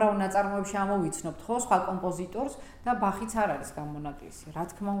ამას უამრავ ნაწარმოებში ამოვიცნობთ ხო სხვა კომპოზიტორს და ბახიც არ არის გამონაკლისი. რა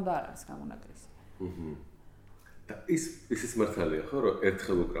თქმა უნდა არ არის გამონაკლისი. და ისიც მართალია ხო რომ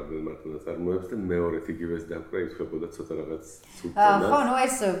ერთხელ უკრავდნენ მარტო ნაწარმოებს და მეორედ იგივეს დაკვრა ითვლებოდა ცოტა რაღაც სულტანად. ხო, ნუ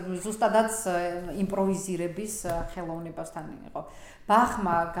ეს ზუსტადაც იმპროვიზირების ხელოვნებასთან იყო.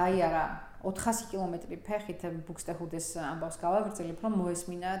 ბახმა გაიარა 400 კილომეტრი ფეხით ბუქსტეხუდეს ამბავს გავაგრძელებ რომ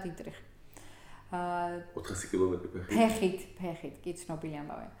მოესმინა დიტრიხი. 400 კილომეტრი ფეხით კი ცნობილი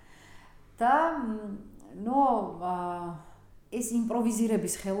ამბავია და ნუ ეს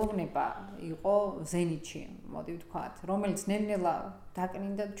იმპროვიზირების ხელოვნება იყო ზენიტში მოდი ვთქვათ რომელიც ნელ-ნელა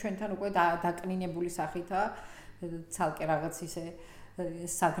დაკნინდა ჩვენთან უკვე დაკნინებული სახითა ცალკე რაღაც ისე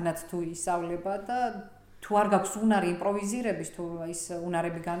საგნად თუ ისავლება და თუ არ გაქვს უნარი იმპროვიზირების თუ ის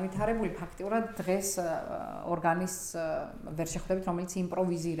უნარები განვითარებული ფაქტიურად დღეს ორგანის ვერ შეხვდებით რომელიც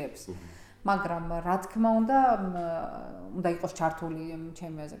იმპროვიზირებს მაგრამ რა თქმა უნდა იყოს ჩართული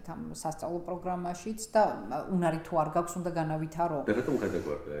ჩემი აზრით ამ სასწავლო პროგრამაშიც და უნარი თუ არ გაქვს უნდა განავითარო. და რატომ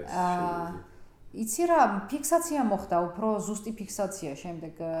გადაგვარდა ეს? იცი რა, ფიქსაცია მოხდა, უფრო ზუსტი ფიქსაცია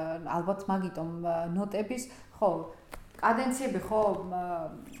შემდეგ ალბათ მაგიტომ ნოტების, ხო, კადენციები ხო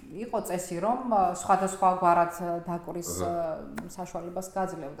იყო წესი რომ სხვადასხვა გვარად დაკვრის საშუალებას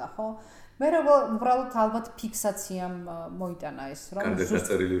გაძლევდა, ხო? მე უბრალოდ ალბათ ფიქსაციამ მოიტანა ეს რომ კარგად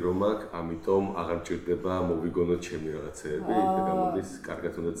დაწერილი რომ აქვს, ამიტომ აღარ მჭირდება მოვიგონოთ ჩემი რაღაცეები და გამოდის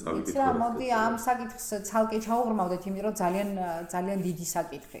კარგად უნდა წავიდეთ. იცი რა, მოდი ამ საკითხს ცალკე ჩაუღრმავდეთ, იმიტომ რომ ძალიან დიდი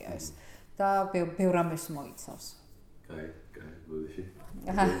საკითხია ეს და ბევრ ამას მოიცავს. კაი, ბოდიში.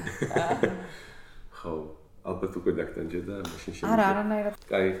 ხო, ალბათ უკვე დაგტანჯე და მაშინ შემიძლია. არა, არანაირად.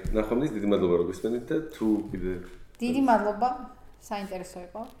 კაი, ნახვამდის დიდი მადლობა რომ გისმენით და თუ კიდე დიდი მადლობა, საინტერესო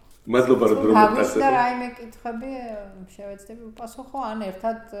იყო. მადლობა რომ გავიშ და რაიმე კითხვები შევეცდები უპასუხო ან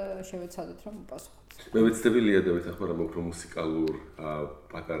ერთად შევეცადოთ რომ უპასუხოთ. მე ვეცდები ლიადებით ახლა რა უფრო მუსიკალურ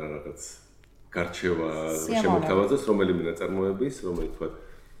პატარა რაღაც გარჩევა შემოთავაზოს რომელიმე ნაწარმოების რომელიც თქვა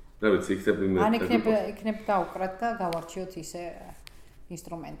რა ვიცი იქნები მე ან იქნებ დაუკრათ და გავარჩიოთ ისე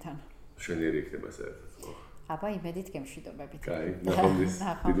ინსტრუმენტთან. შვენიერი იქნება საერთოდ. აბა იმედით გემშვიდობებით. კაი, ნახვამდის.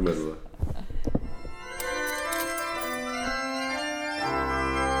 დიდი მადლობა.